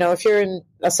 if you're in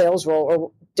a sales role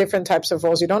or different types of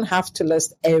roles, you don't have to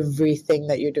list everything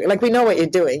that you're doing. Like, we know what you're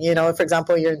doing, for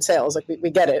example, you're in sales, like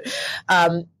we get it.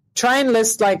 Try and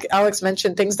list, like Alex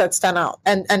mentioned, things that stand out,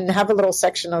 and have a little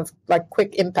section of like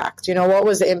quick impact. What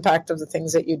was the impact of the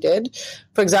things that you did?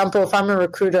 For example, if I'm a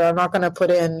recruiter, I'm not going to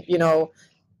put in,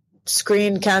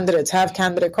 screen candidates, have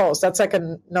candidate calls. That's like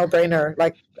a no-brainer.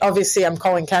 Like, obviously I'm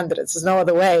calling candidates. There's no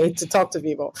other way to talk to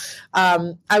people.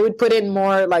 I would put in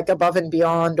more like above and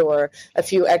beyond, or a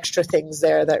few extra things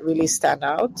there that really stand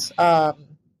out.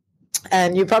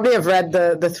 And you probably have read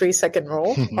the 3-second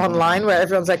rule online, where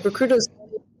everyone's like, recruiters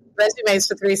resumes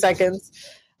for 3 seconds.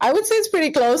 I would say it's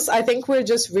pretty close. I think we're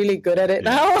just really good at it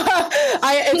now.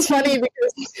 It's funny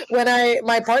because when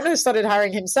my partner started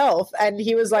hiring himself, and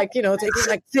he was like, taking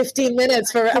like 15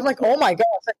 minutes I'm like, oh my gosh,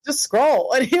 like, just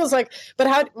scroll. And he was like, but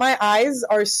how my eyes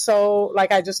are so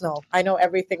like, I know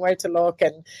everything, where to look.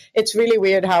 And it's really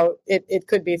weird how it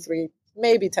could be 3,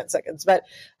 maybe 10 seconds. But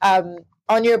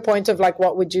on your point of like,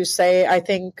 what would you say? I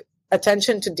think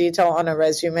attention to detail on a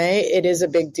resume, it is a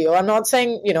big deal. I'm not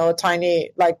saying, a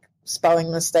tiny like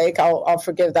spelling mistake, I'll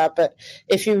forgive that. But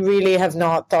if you really have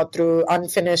not thought through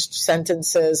unfinished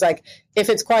sentences, like if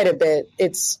it's quite a bit,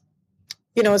 it's,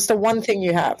 it's the one thing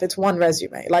you have. It's one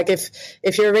resume. Like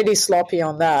if you're really sloppy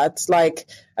on that, like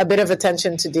a bit of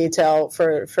attention to detail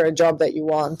for a job that you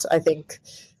want, I think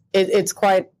it's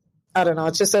quite, I don't know,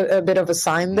 it's just a bit of a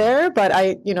sign there. But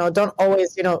I, don't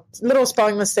always, little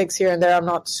spelling mistakes here and there, I'm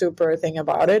not super thing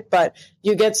about it, but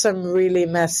you get some really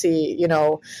messy,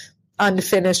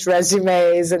 unfinished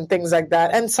resumes and things like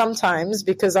that. And sometimes,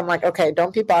 because I'm like, okay,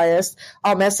 don't be biased,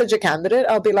 I'll message a candidate.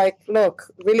 I'll be like, look,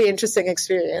 really interesting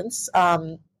experience.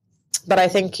 But I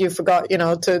think you forgot,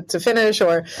 to finish,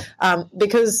 or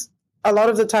because a lot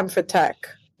of the time for tech,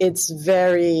 it's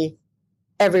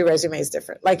every resume is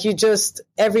different. Like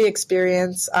every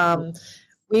experience,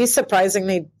 we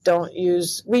surprisingly we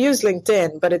use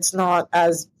LinkedIn, but it's not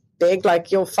as big.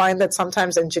 Like, you'll find that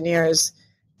sometimes engineers,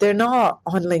 they're not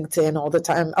on LinkedIn all the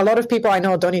time. A lot of people I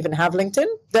know don't even have LinkedIn.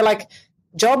 They're like,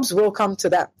 jobs will come to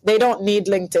them. They don't need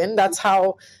LinkedIn. That's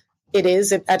how it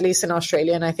is, at least in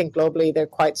Australia. And I think globally they're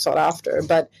quite sought after.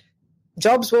 But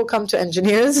jobs will come to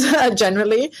engineers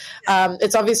generally.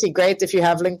 It's obviously great if you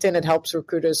have LinkedIn. It helps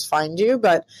recruiters find you.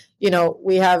 But,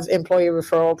 we have employee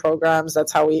referral programs.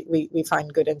 That's how we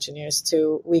find good engineers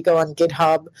too. We go on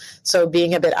GitHub. So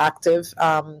being a bit active,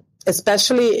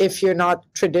 especially if you're not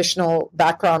traditional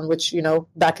background, which,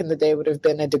 back in the day would have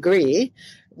been a degree.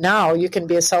 Now you can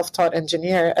be a self-taught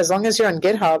engineer. As long as you're on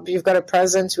GitHub, you've got a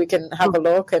presence, we can have a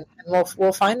look, and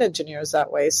we'll find engineers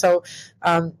that way. So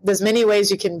there's many ways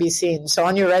you can be seen. So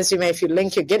on your resume, if you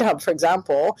link your GitHub, for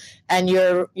example, and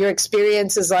your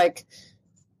experience is like,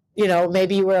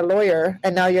 maybe you were a lawyer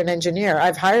and now you're an engineer.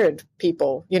 I've hired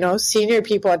people, senior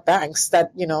people at banks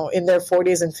that, in their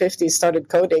 40s and 50s started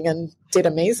coding and did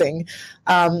amazing.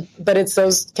 But it's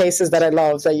those cases that I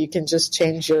love, that you can just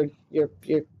change your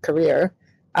career.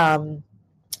 And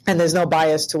there's no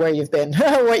bias to where you've been,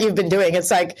 what you've been doing. It's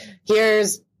like,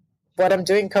 here's what I'm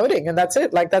doing, coding, and that's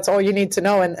it. Like, that's all you need to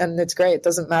know. And it's great. It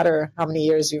doesn't matter how many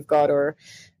years you've got, or,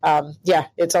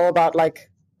 it's all about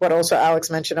like what also Alex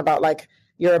mentioned about like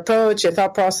your approach, your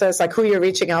thought process, like who you're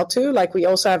reaching out to. Like, we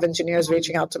also have engineers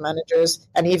reaching out to managers,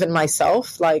 and even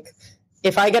myself. Like,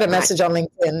 if I get a message on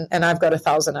LinkedIn and I've got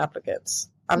 1,000 applicants,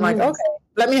 I'm like, okay,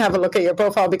 let me have a look at your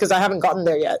profile, because I haven't gotten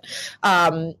there yet.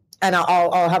 And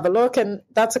I'll have a look, and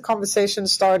that's a conversation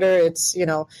starter. It's,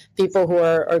 people who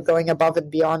are going above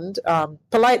and beyond,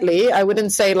 politely. I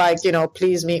wouldn't say like,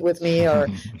 please meet with me, or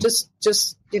just,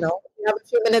 you have a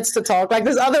few minutes to talk. Like,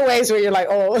 there's other ways where you're like,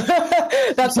 oh,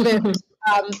 that's a bit,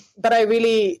 but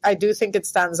I do think it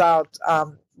stands out,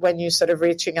 when you sort of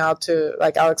reaching out to,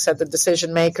 like Alex said, the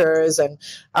decision makers, and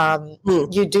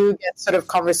you do get sort of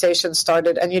conversations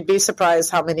started, and you'd be surprised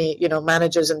how many,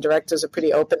 managers and directors are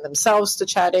pretty open themselves to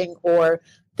chatting, or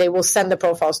they will send the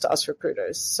profiles to us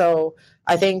recruiters. So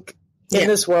I think in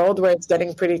this world where it's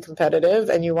getting pretty competitive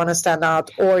and you want to stand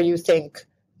out, or you think,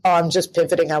 oh, I'm just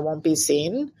pivoting, I won't be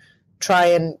seen, try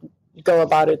and go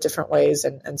about it different ways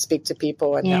and speak to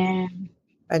people,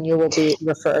 and you will be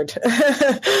referred.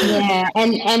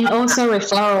 And also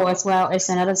referral as well is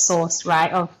another source,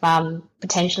 right, of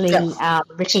potentially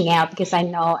reaching out, because I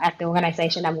know at the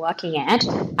organization I'm working at,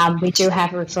 we do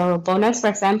have a referral bonus, for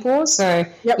example. So,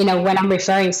 when I'm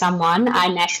referring someone, I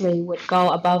naturally would go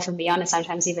above and beyond, and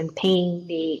sometimes even ping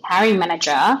the hiring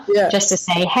manager just to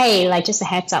say, hey, like, just a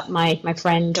heads up, my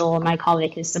friend or my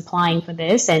colleague is applying for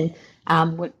this, and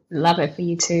would love it for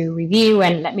you to review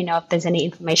and let me know if there's any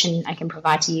information I can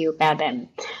provide to you about them.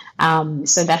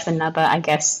 So that's another, I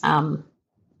guess,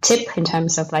 tip in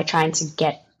terms of like trying to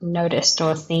get noticed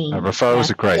or seen. Referrals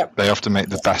are great. They often make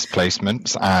the best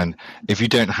placements, and if you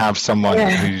don't have someone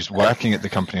who's working at the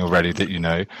company already that you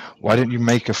know, why don't you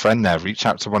make a friend there? Reach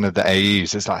out to one of the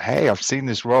AEs. It's like, hey, I've seen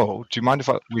this role, do you mind if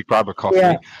we grab a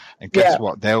coffee? And guess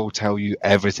what, they'll tell you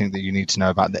everything that you need to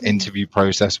know about the interview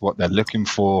process, what they're looking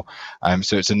for.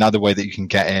 So it's another way that you can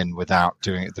get in without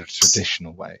doing it the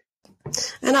traditional way.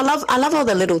 And I love all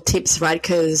the little tips, right?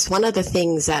 Because one of the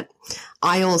things that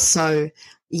I also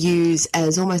use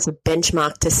as almost a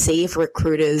benchmark to see if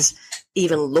recruiters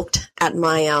even looked at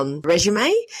my resume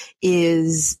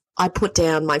is I put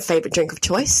down my favorite drink of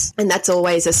choice, and that's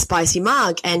always a spicy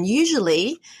mug. And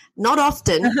usually, not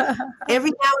often,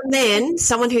 every now and then,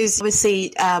 someone who's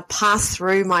obviously passed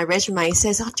through my resume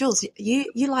says, "Oh, Jules, you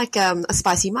like a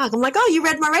spicy mug?" I'm like, "Oh, you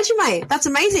read my resume? That's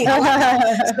amazing." I love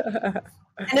that.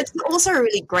 And it's also a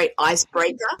really great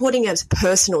icebreaker, putting a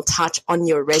personal touch on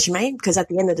your resume, because at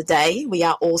the end of the day, we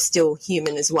are all still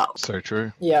human as well. So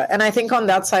true. Yeah. And I think on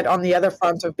that side, on the other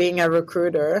front of being a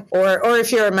recruiter, or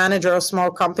if you're a manager of a small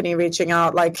company reaching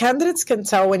out, like, candidates can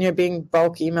tell when you're being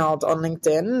bulk emailed on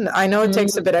LinkedIn. I know it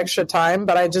takes a bit extra time,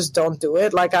 but I just don't do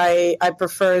it. Like, I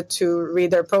prefer to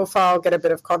read their profile, get a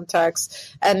bit of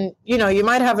context. And, you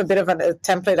might have a bit of a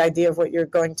template idea of what you're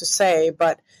going to say,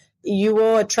 but you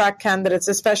will attract candidates,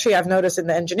 especially I've noticed in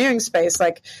the engineering space,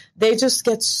 like they just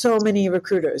get so many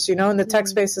recruiters, and the tech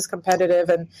space is competitive,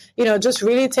 and, just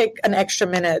really take an extra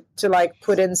minute to like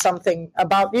put in something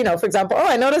about, for example,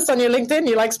 I noticed on your LinkedIn,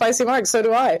 you like spicy marks. So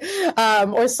do I,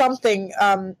 or something,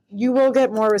 you will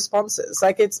get more responses.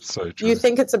 Like it's, so you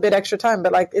think it's a bit extra time,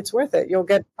 but like, it's worth it. You'll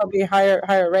get probably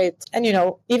higher rate. And,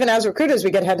 even as recruiters, we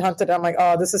get headhunted. I'm like,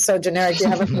 oh, this is so generic. You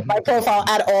haven't put my profile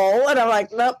at all. And I'm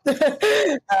like, nope.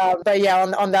 But yeah,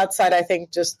 on that side, I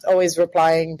think just always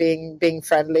replying, being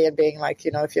friendly, and being like,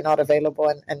 if you're not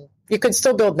available, and you can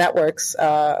still build networks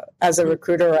as a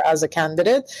recruiter or as a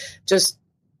candidate. Just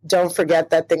don't forget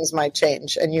that things might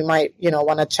change, and you might,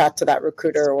 want to chat to that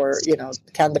recruiter or,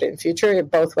 candidate in future,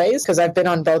 both ways. Because I've been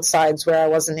on both sides where I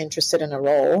wasn't interested in a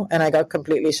role and I got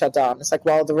completely shut down. It's like,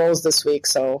 well, the role's this week,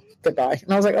 so goodbye.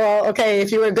 And I was like, well, okay,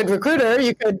 if you were a good recruiter,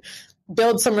 you could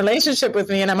build some relationship with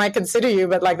me and I might consider you,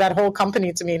 but like that whole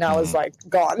company to me now is like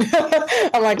gone.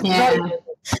 I'm like, no.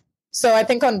 So I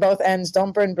think on both ends,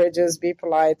 don't burn bridges, be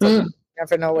polite. And you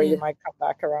never know where you might come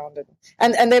back around,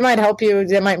 and they might help you.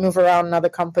 They might move around another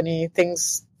company.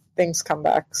 Things come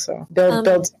back. So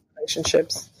build some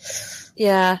relationships.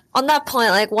 Yeah. On that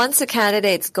point, like once a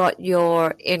candidate's got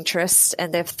your interest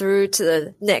and they're through to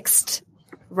the next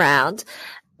round,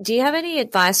 do you have any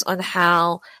advice on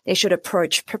how they should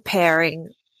approach preparing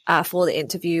for the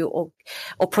interview, or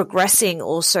progressing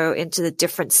also into the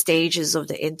different stages of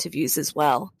the interviews as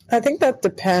well? I think that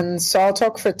depends. So I'll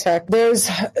talk for tech. There's,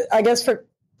 I guess, for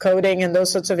coding and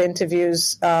those sorts of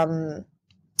interviews,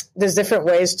 there's different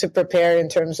ways to prepare in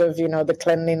terms of, the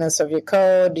cleanliness of your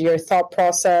code, your thought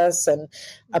process, and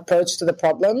approach to the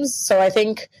problems. So I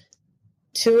think,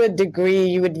 to a degree,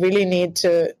 you would really need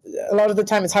to, a lot of the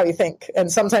time it's how you think.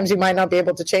 And sometimes you might not be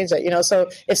able to change that, So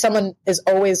if someone is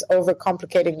always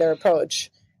overcomplicating their approach,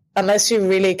 unless you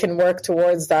really can work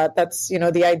towards that, that's,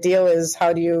 the ideal is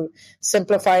how do you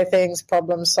simplify things,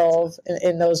 problem solve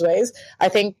in those ways. I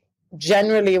think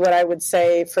generally what I would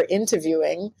say for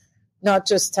interviewing, not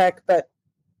just tech, but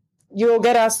you will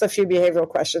get asked a few behavioral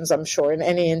questions, I'm sure, in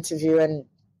any interview, and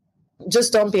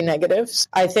just don't be negative.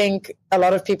 I think a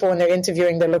lot of people, when they're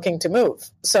interviewing, they're looking to move.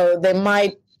 So they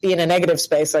might be in a negative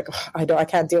space, like, I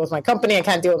can't deal with my company, I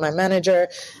can't deal with my manager.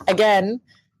 Again,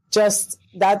 just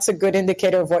that's a good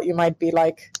indicator of what you might be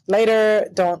like later.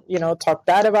 Don't, talk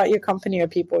bad about your company or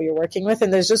people you're working with.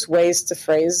 And there's just ways to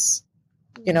phrase,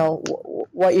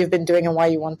 what you've been doing and why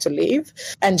you want to leave.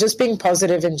 And just being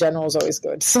positive in general is always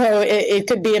good. So it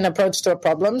could be an approach to a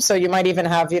problem. So you might even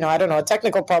have, a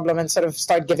technical problem and sort of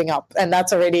start giving up. And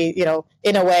that's already,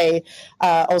 in a way,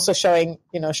 also showing,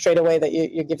 straight away that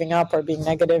you're giving up or being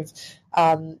negative.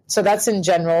 So that's in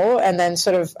general. And then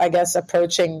sort of, I guess,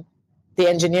 approaching the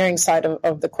engineering side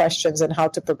of the questions and how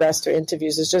to progress to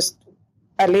interviews is just,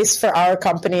 at least for our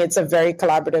company, it's a very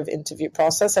collaborative interview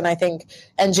process. And I think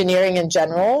engineering in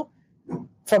general,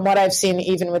 from what I've seen,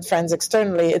 even with friends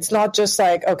externally, it's not just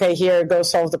like, okay, here, go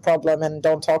solve the problem and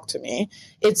don't talk to me.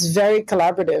 It's very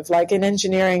collaborative. Like in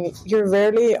engineering, you're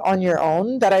rarely on your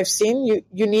own that I've seen.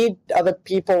 You need other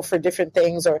people for different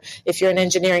things, or if you're an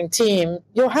engineering team,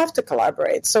 you'll have to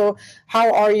collaborate. So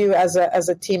how are you as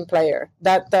a team player?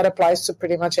 That applies to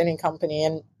pretty much any company.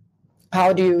 And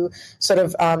how do you sort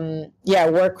of,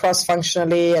 work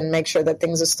cross-functionally and make sure that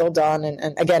things are still done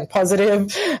and again,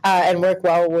 positive and work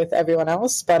well with everyone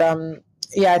else. But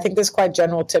I think there's quite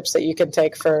general tips that you can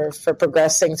take for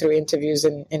progressing through interviews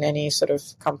in any sort of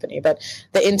company. But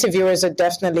the interviewers are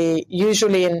definitely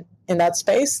usually in that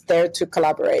space there to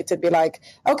collaborate. It'd be like,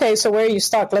 okay, so where are you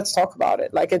stuck? Let's talk about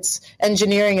it. Like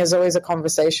engineering is always a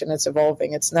conversation. It's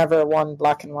evolving. It's never one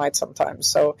black and white sometimes.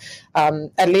 So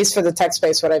at least for the tech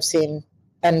space, what I've seen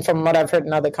and from what I've heard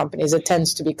in other companies, it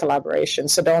tends to be collaboration.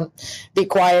 So don't be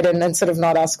quiet and sort of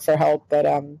not ask for help. But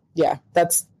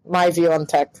that's my view on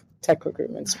tech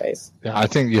recruitment space. Yeah, I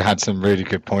think you had some really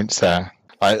good points there,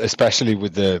 especially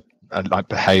with the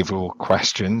behavioral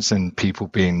questions and people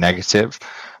being negative.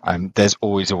 There's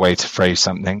always a way to phrase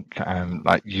something.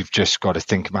 You've just got to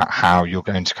think about how you're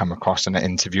going to come across in an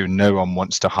interview. No one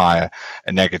wants to hire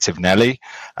a negative Nelly.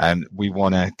 We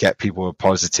want to get people who are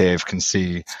positive, can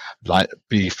see,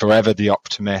 be forever the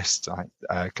optimist,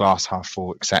 glass half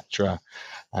full, etc.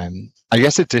 I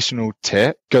guess additional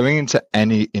tip, going into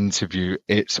any interview,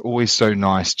 it's always so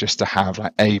nice just to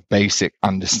have a basic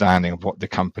understanding of what the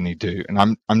company do. And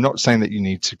I'm not saying that you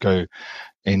need to go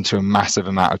into a massive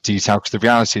amount of detail, because the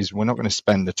reality is we're not going to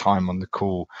spend the time on the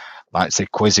call, say,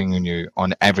 quizzing on you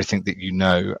on everything that you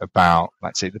know about,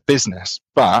 let's say, the business.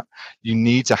 But you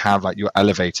need to have your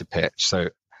elevator pitch. So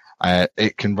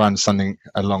it can run something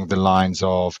along the lines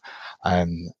of,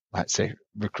 let's say,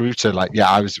 recruiter,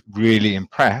 I was really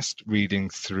impressed reading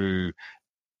through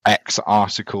X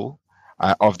article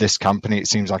of this company. It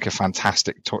seems like a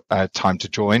fantastic time to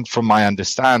join. From my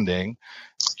understanding,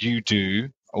 you do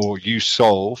or you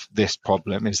solve this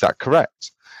problem. Is that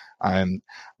correct?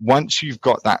 Once you've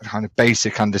got that kind of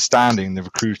basic understanding, the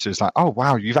recruiter's like, oh,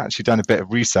 wow, you've actually done a bit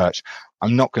of research.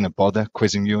 I'm not going to bother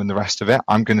quizzing you and the rest of it.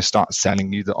 I'm going to start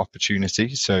selling you the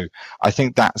opportunity. So I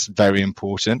think that's very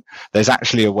important. There's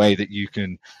actually a way that you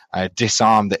can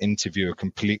disarm the interviewer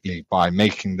completely by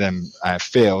making them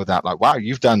feel that wow,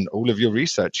 you've done all of your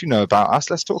research. You know about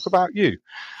us. Let's talk about you.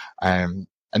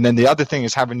 And then the other thing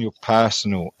is having your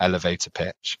personal elevator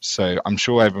pitch. So I'm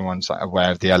sure everyone's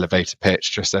aware of the elevator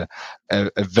pitch, just a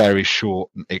very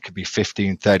short, it could be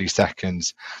 15, 30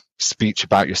 seconds speech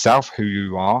about yourself, who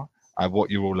you are, what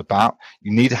you're all about.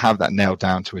 You need to have that nailed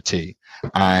down to a T.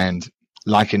 And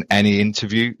like in any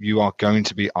interview, you are going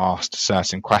to be asked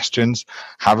certain questions.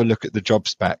 Have a look at the job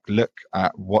spec, look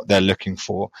at what they're looking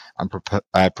for, and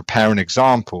prepare an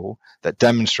example that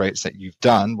demonstrates that you've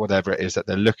done whatever it is that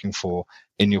they're looking for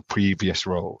in your previous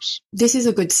roles. This is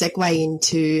a good segue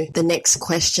into the next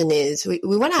question. Is we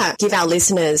want to give our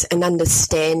listeners an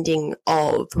understanding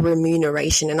of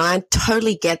remuneration. And I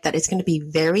totally get that it's going to be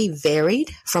very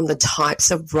varied from the types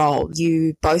of role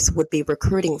you both would be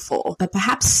recruiting for. But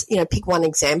perhaps, pick one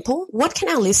example. What can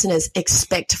our listeners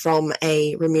expect from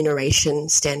a remuneration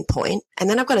standpoint? And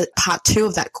then I've got part two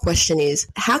of that question is,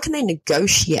 how can they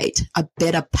negotiate a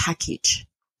better package?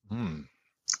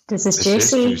 This is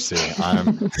juicy.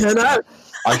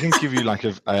 I can give you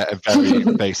a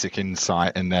very basic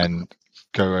insight and then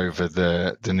go over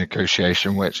the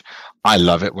negotiation, which I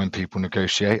love it when people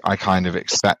negotiate. I kind of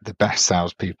expect the best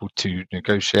salespeople to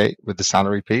negotiate with the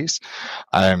salary piece.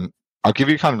 I'll give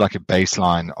you kind of a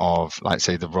baseline of,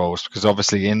 say, the roles, because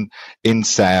obviously in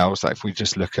sales, if we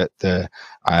just look at the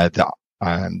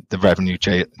revenue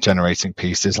generating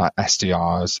pieces like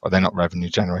SDRs, or they're not revenue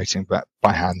generating, but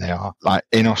by hand they are.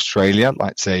 In Australia,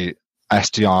 say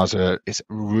SDRs it's a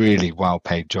really well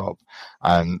paid job.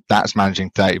 That's managing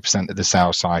 30% of the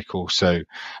sales cycle. So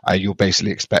you're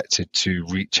basically expected to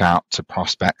reach out to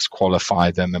prospects, qualify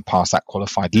them, and pass that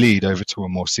qualified lead over to a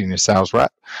more senior sales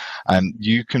rep.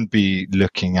 You can be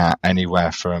looking at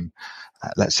anywhere from,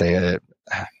 let's say,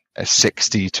 a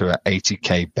 60 to a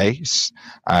 80k base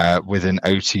with an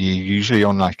OTE usually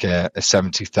on a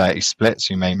 70-30 split.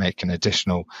 So you may make an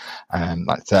additional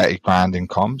 30 grand in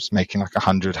comms, making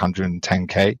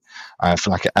 110k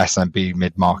for an SMB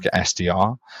mid-market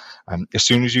SDR. As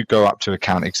soon as you go up to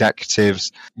account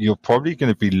executives, you're probably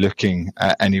going to be looking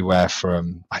at anywhere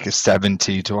from a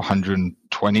 70 to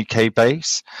 120k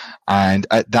base. And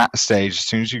at that stage, as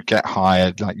soon as you get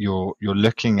hired, you're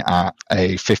looking at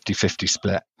a 50-50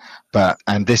 split.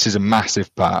 And this is a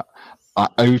massive but,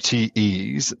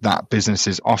 OTEs that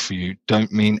businesses offer you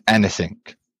don't mean anything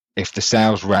if the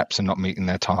sales reps are not meeting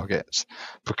their targets.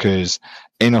 Because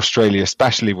in Australia,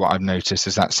 especially, what I've noticed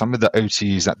is that some of the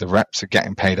OTEs that the reps are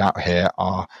getting paid out here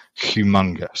are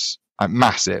humongous, like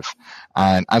massive.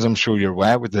 And as I'm sure you're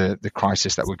aware, with the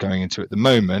crisis that we're going into at the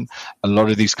moment, a lot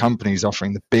of these companies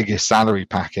offering the biggest salary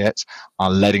packets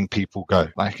are letting people go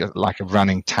like a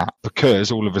running tap,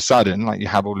 because all of a sudden, like, you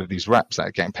have all of these reps that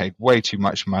are getting paid way too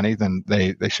much money than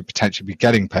they should potentially be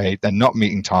getting paid. They're not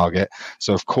meeting target.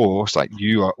 So of course, like,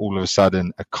 you are all of a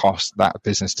sudden a cost that a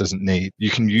business doesn't need.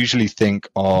 You can usually think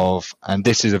of, and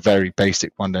this is a very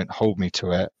basic one, don't hold me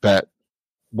to it, but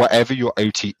whatever your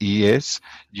OTE is,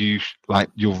 your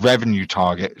revenue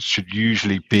target should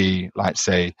usually be, like,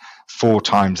 say, 4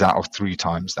 times that or 3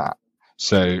 times that.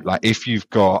 So, like, if you've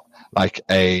got like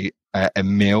a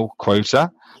meal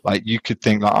quota, like, you could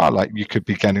think like, like, you could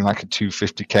be getting like a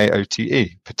 250k OTE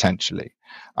potentially.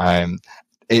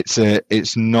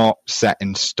 It's not set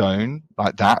in stone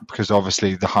like that, because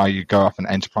obviously the higher you go up, and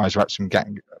enterprise reps can get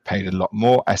paid a lot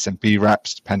more. SMB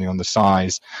reps, depending on the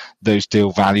size, those deal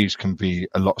values can be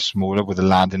a lot smaller with a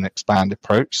land and expand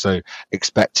approach. So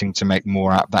expecting to make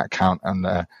more out of that account and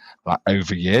like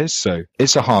over years. So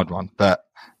it's a hard one, but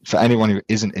for anyone who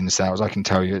isn't in sales, I can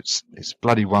tell you it's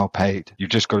bloody well paid. You've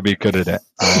just got to be good at it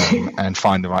and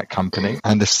find the right company.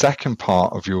 And the second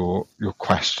part of your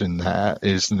question there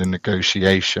is the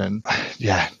negotiation.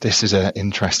 Yeah, this is an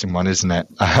interesting one, isn't it?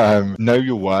 Know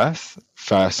your worth,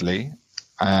 firstly,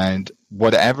 and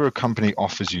whatever a company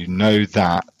offers you, know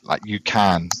that, like, you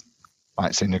can,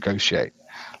 like, say, negotiate.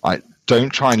 Like, don't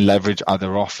try and leverage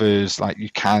other offers. Like, you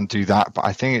can do that, but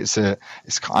I think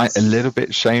it's kind of a little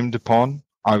bit shamed upon,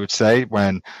 I would say,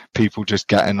 when people just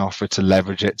get an offer to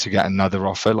leverage it to get another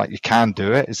offer. Like, you can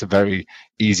do it. It's a very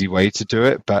easy way to do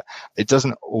it, but it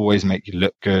doesn't always make you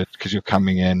look good, because you're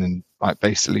coming in and, like,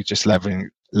 basically just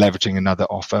leveraging another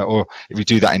offer. Or if you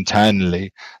do that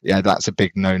internally, yeah, that's a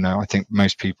big no-no. I think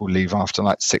most people leave after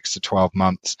like 6 to 12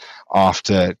 months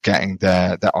after getting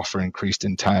their offer increased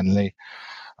internally.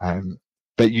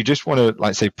 But you just want to,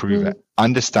 like, say, prove it,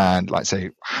 understand, like, say,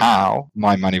 how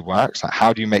my money works. Like,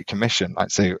 how do you make commission?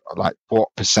 Like, say, like, what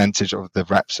percentage of the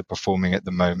reps are performing at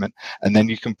the moment? And then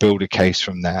you can build a case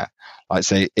from there. Like,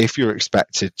 say, if you're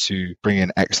expected to bring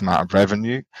in X amount of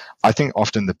revenue, I think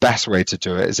often the best way to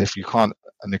do it is, if you can't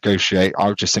negotiate, I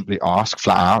would just simply ask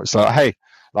flat out. It's like, hey,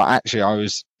 like, actually, I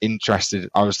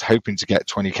was hoping to get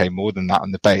 20k more than that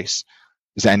on the base.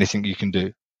 Is there anything you can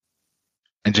do?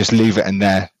 And just leave it in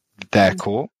their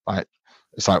court. Like,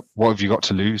 it's like, what have you got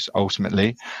to lose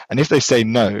ultimately? And if they say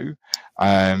no,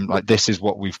 like, this is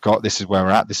what we've got, this is where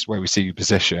we're at, this is where we see you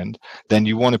positioned, then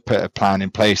you want to put a plan in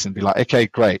place and be like, okay,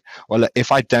 great. Well,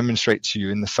 if I demonstrate to you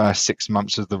in the first 6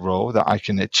 months of the role that I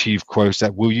can achieve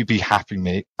quota, will you be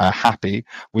happy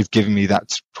with giving me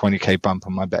that 20k bump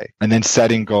on my base? And then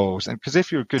setting goals. And because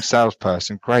if you're a good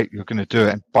salesperson, great, you're going to do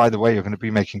it. And by the way, you're going to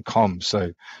be making comms,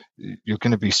 so you're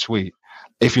going to be sweet.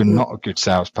 If you're not a good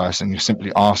salesperson, you're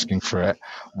simply asking for it,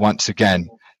 once again,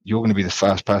 you're going to be the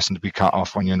first person to be cut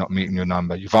off when you're not meeting your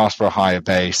number. You've asked for a higher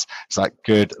base. It's like,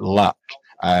 good luck.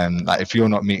 Like, if you're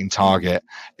not meeting target,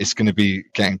 it's going to be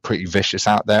getting pretty vicious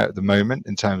out there at the moment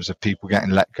in terms of people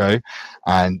getting let go.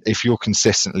 And if you're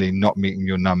consistently not meeting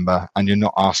your number and you're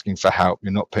not asking for help,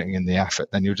 you're not putting in the effort,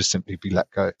 then you'll just simply be let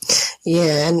go.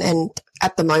 Yeah, and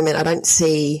at the moment,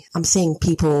 I'm seeing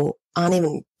people aren't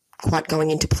even quite going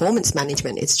into performance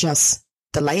management. It's just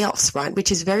the layoffs, right?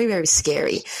 Which is very, very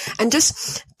scary. And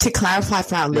just to clarify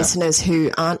for our listeners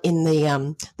who aren't in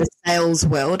the sales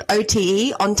world,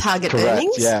 OTE, on target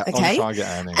earnings. Yeah, okay. On target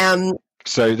earnings.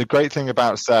 So the great thing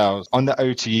about sales on the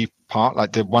OTE part,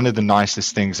 like, one of the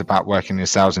nicest things about working in a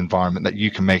sales environment, that you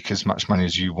can make as much money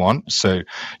as you want. So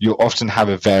you'll often have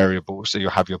a variable. So you'll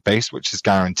have your base, which is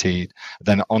guaranteed,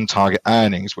 then on target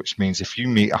earnings, which means if you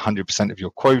meet 100% of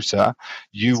your quota,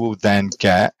 you will then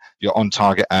get your on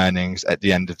target earnings at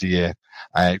the end of the year.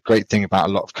 Great thing about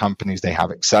a lot of companies, they have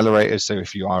accelerators. So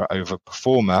if you are an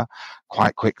overperformer,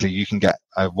 quite quickly you can get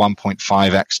a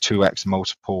 1.5x, 2x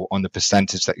multiple on the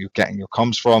percentage that you're getting your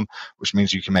comms from, which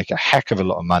means you can make a heck of a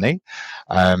lot of money.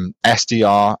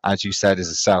 SDR, as you said, is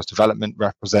a sales development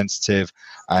representative.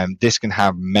 This can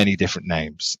have many different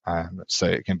names. So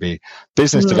it can be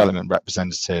business development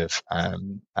representative,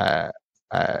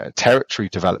 territory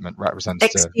development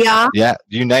representative. XDR. Yeah,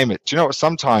 you name it. Do you know what?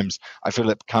 Sometimes I feel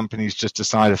that companies just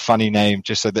decide a funny name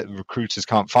just so that the recruiters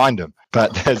can't find them.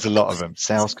 But there's a lot of them.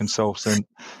 Sales consultant,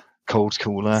 cold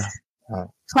caller,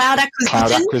 Cloud acquisition.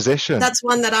 Cloud acquisition. That's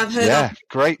one that I've heard of. Yeah,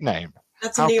 great name.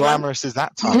 That's a How new glamorous is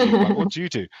that title? Like, what do you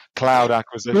do? Cloud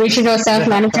acquisition. Regional sales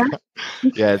manager.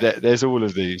 Yeah, there's all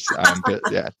of these. But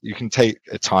yeah, you can take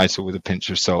a title with a pinch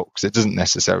of salt because it doesn't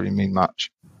necessarily mean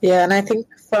much. Yeah, and I think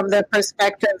from the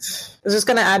perspective, I was just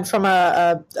going to add from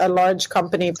a large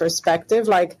company perspective,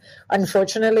 like,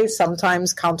 unfortunately,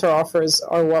 sometimes counter offers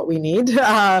are what we need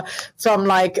from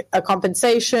like a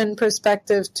compensation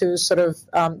perspective to sort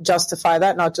of justify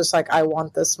that, not just like, I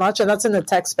want this much. And that's in the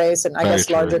tech space and I Very guess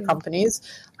true. larger companies.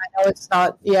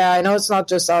 I know it's not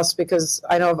just us, because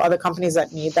I know of other companies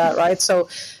that need that, right? So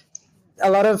a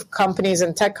lot of companies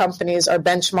and tech companies are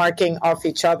benchmarking off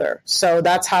each other. So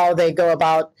that's how they go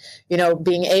about,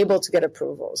 being able to get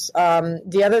approvals.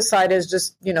 The other side is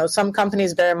just, some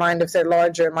companies, bear in mind, if they're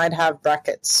larger, might have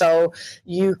brackets. So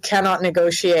you cannot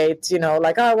negotiate,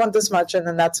 like, I want this much, and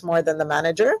then that's more than the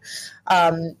manager.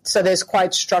 So there's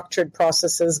quite structured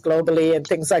processes globally and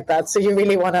things like that. So you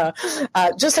really want to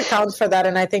just account for that.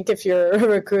 And I think if you're a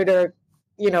recruiter,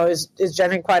 is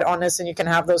generally quite honest and you can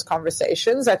have those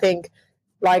conversations, I think,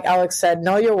 like Alex said,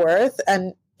 know your worth.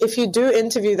 And if you do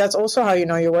interview, that's also how you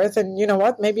know your worth. And you know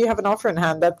what? Maybe you have an offer in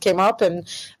hand that came up, and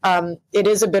it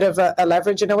is a bit of a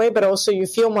leverage in a way, but also you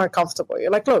feel more comfortable. You're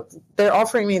like, look, they're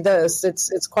offering me this.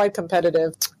 It's quite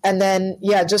competitive. And then,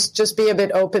 yeah, just be a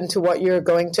bit open to what you're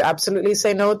going to absolutely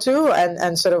say no to,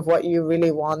 and sort of what you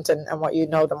really want and what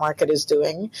the market is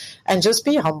doing. And just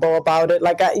be humble about it.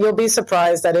 Like, you'll be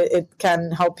surprised that it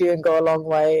can help you and go a long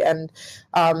way. And,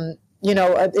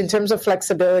 in terms of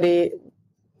flexibility,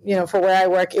 for where I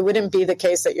work, it wouldn't be the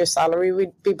case that your salary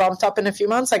would be bumped up in a few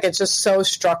months. Like, it's just so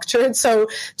structured. So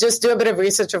just do a bit of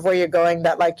research of where you're going,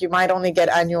 that like you might only get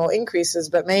annual increases,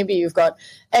 but maybe you've got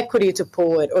equity to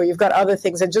pull it, or you've got other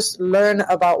things, and just learn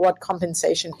about what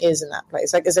compensation is in that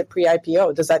place. Like, is it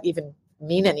pre-IPO? Does that even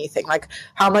mean anything? Like,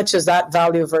 how much is that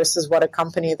value versus what a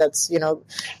company that's,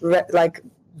 like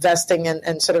vesting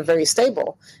and sort of very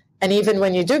stable? And even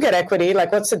when you do get equity,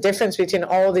 like, what's the difference between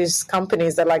all these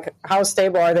companies that, like, how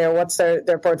stable are they? What's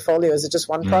their portfolio? Is it just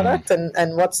one product?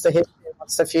 And what's the history?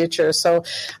 What's the future? So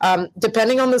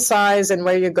depending on the size and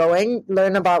where you're going,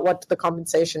 learn about what the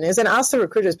compensation is, and ask the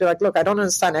recruiters, be like, look, I don't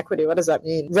understand equity. What does that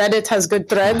mean? Reddit has good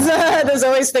threads. There's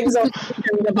always things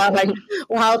about like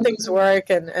how things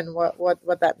work and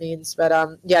what that means. But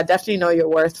yeah, definitely know your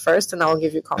worth first, and that will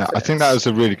give you confidence. Yeah, I think that was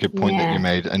a really good point that you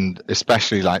made, and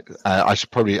especially like I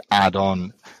should probably add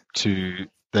on to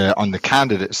on the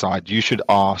candidate side, you should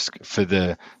ask for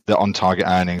the on-target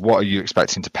earning. What are you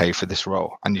expecting to pay for this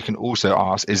role? And you can also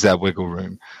ask, is there wiggle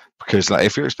room? Because like,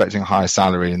 if you're expecting a higher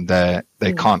salary and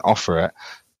they can't offer it,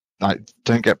 like,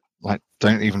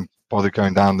 don't even bother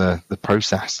going down the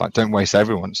process. Like, don't waste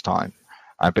everyone's time.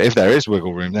 But if there is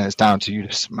wiggle room, then it's down to you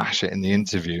to smash it in the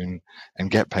interview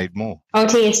and get paid more.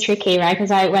 OT is tricky, right?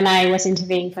 Because when I was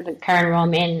interviewing for the current role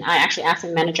I'm in, I actually asked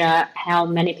the manager how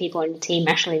many people in the team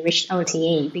actually reached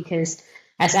OTE, because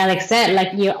as Alex said, like,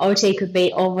 your OT could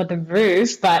be over the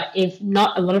roof, but if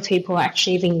not a lot of people are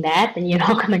achieving that, then you're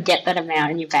not going to get that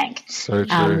amount in your bank. So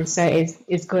true. So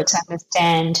it's good to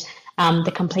understand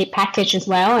the complete package as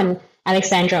well. And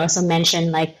Alexandra also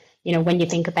mentioned, like, when you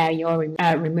think about your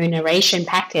remuneration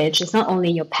package, it's not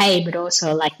only your pay, but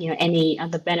also like, any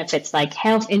other benefits like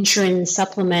health insurance,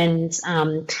 supplements.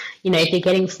 If you're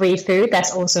getting free food,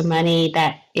 that's also money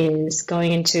that is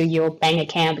going into your bank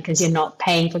account because you're not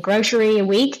paying for grocery a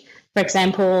week. For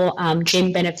example,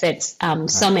 gym benefits,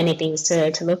 so many things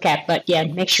to look at. But yeah,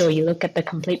 make sure you look at the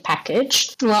complete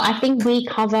package. Well, I think we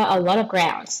cover a lot of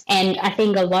grounds. And I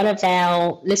think a lot of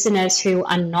our listeners who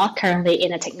are not currently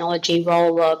in a technology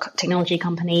role or technology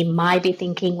company might be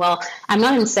thinking, well, I'm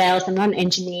not in sales, I'm not an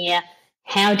engineer.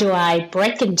 How do I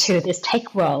break into this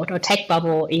tech world or tech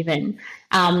bubble even?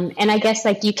 And I guess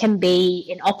like you can be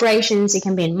in operations, you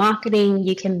can be in marketing,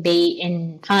 you can be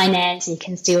in finance, you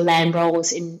can still land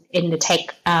roles in the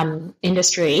tech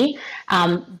industry.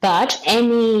 But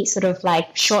any sort of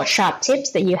like short, sharp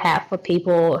tips that you have for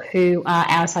people who are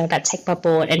outside of that tech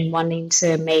bubble and wanting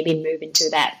to maybe move into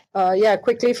that? Yeah,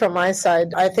 quickly from my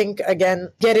side, I think, again,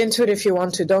 get into it if you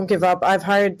want to. Don't give up. I've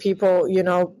hired people,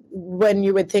 when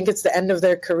you would think it's the end of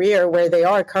their career where they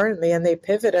are currently, and they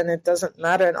pivot and it doesn't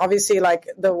matter. And obviously, like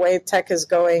the way tech is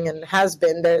going and has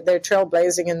been, they're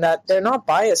trailblazing in that they're not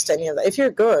biased to any of that. If you're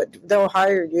good, they'll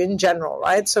hire you in general,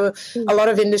 right? So a lot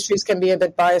of industries can be a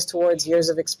bit biased towards years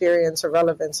of experience or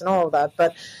relevance and all of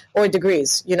that, or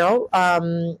degrees,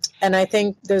 and I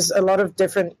think there's a lot of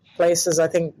different places. I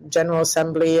think General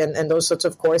Assembly and those sorts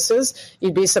of courses,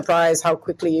 you'd be surprised how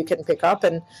quickly you can pick up.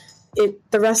 And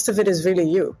the rest of it is really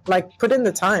you. Like, put in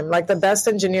the time. Like, the best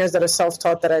engineers that are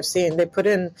self-taught that I've seen, they put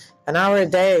in an hour a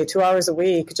day, 2 hours a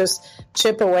week, just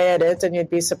chip away at it, and you'd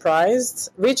be surprised.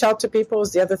 Reach out to people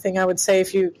is the other thing I would say.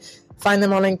 If you find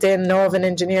them on LinkedIn, know of an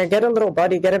engineer, get a little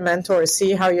buddy, get a mentor,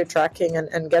 see how you're tracking,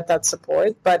 and get that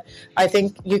support. But I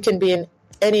think you can be in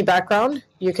any background,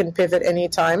 you can pivot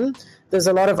anytime. There's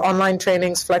a lot of online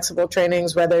trainings, flexible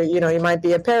trainings, whether, you might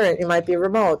be a parent, you might be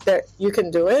remote, you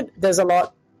can do it. There's a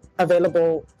lot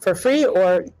available for free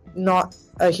or not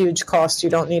a huge cost. You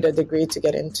don't need a degree to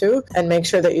get into, and make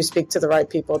sure that you speak to the right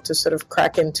people to sort of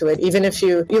crack into it. Even if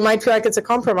you might feel like it's a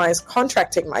compromise,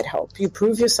 contracting might help. You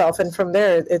prove yourself, and from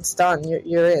there it's done.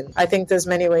 You're in. I think there's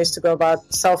many ways to go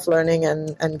about self-learning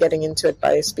and getting into it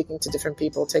by speaking to different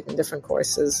people, taking different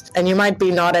courses. And you might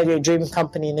be not at your dream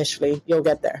company initially. You'll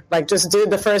get there. Like, just do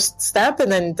the first step,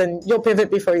 and then you'll pivot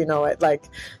before you know it.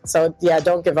 So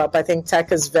don't give up. I think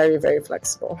tech is very, very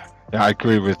flexible. Yeah, I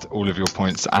agree with all of your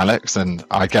points, Alex. And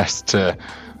I guess to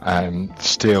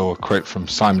steal a quote from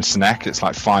Simon Sinek, it's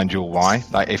like, find your why.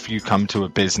 Like, if you come to a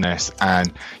business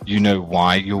and you know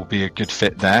why you'll be a good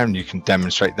fit there, and you can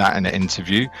demonstrate that in an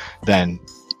interview, then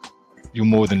you're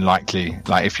more than likely,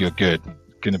 like, if you're good,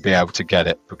 going to be able to get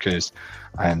it. Because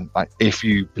like, if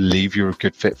you believe you're a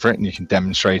good fit for it and you can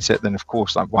demonstrate it, then of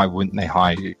course, like, why wouldn't they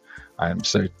hire you?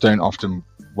 So don't often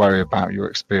worry about your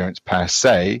experience per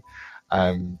se,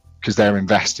 because they're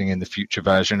investing in the future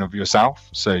version of yourself.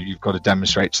 So you've got to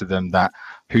demonstrate to them that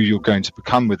who you're going to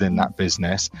become within that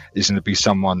business is going to be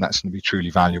someone that's going to be truly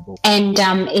valuable. And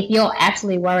if you're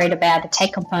absolutely worried about the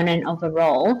tech component of the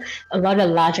role, a lot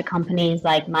of larger companies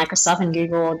like Microsoft and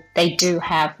Google, they do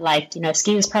have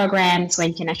skills programs where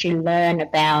you can actually learn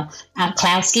about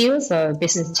cloud skills, so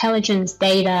business intelligence,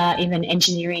 data, even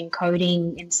engineering,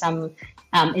 coding in some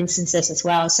instances as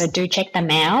well. So do check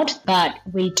them out. But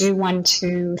we do want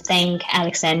to thank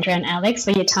Alexandra and Alex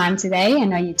for your time today. I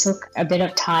know you took a bit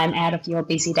of time out of your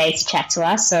busy day to chat to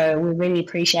us, so we really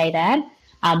appreciate that.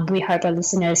 We hope our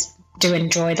listeners do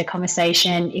enjoy the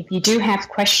conversation. If you do have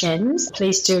questions,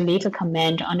 please do leave a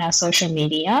comment on our social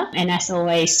media. And as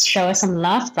always, show us some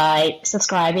love by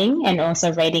subscribing and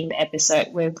also rating the episode.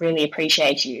 We really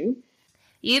appreciate you.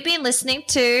 You've been listening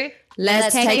to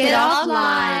Let's Take It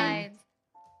Offline.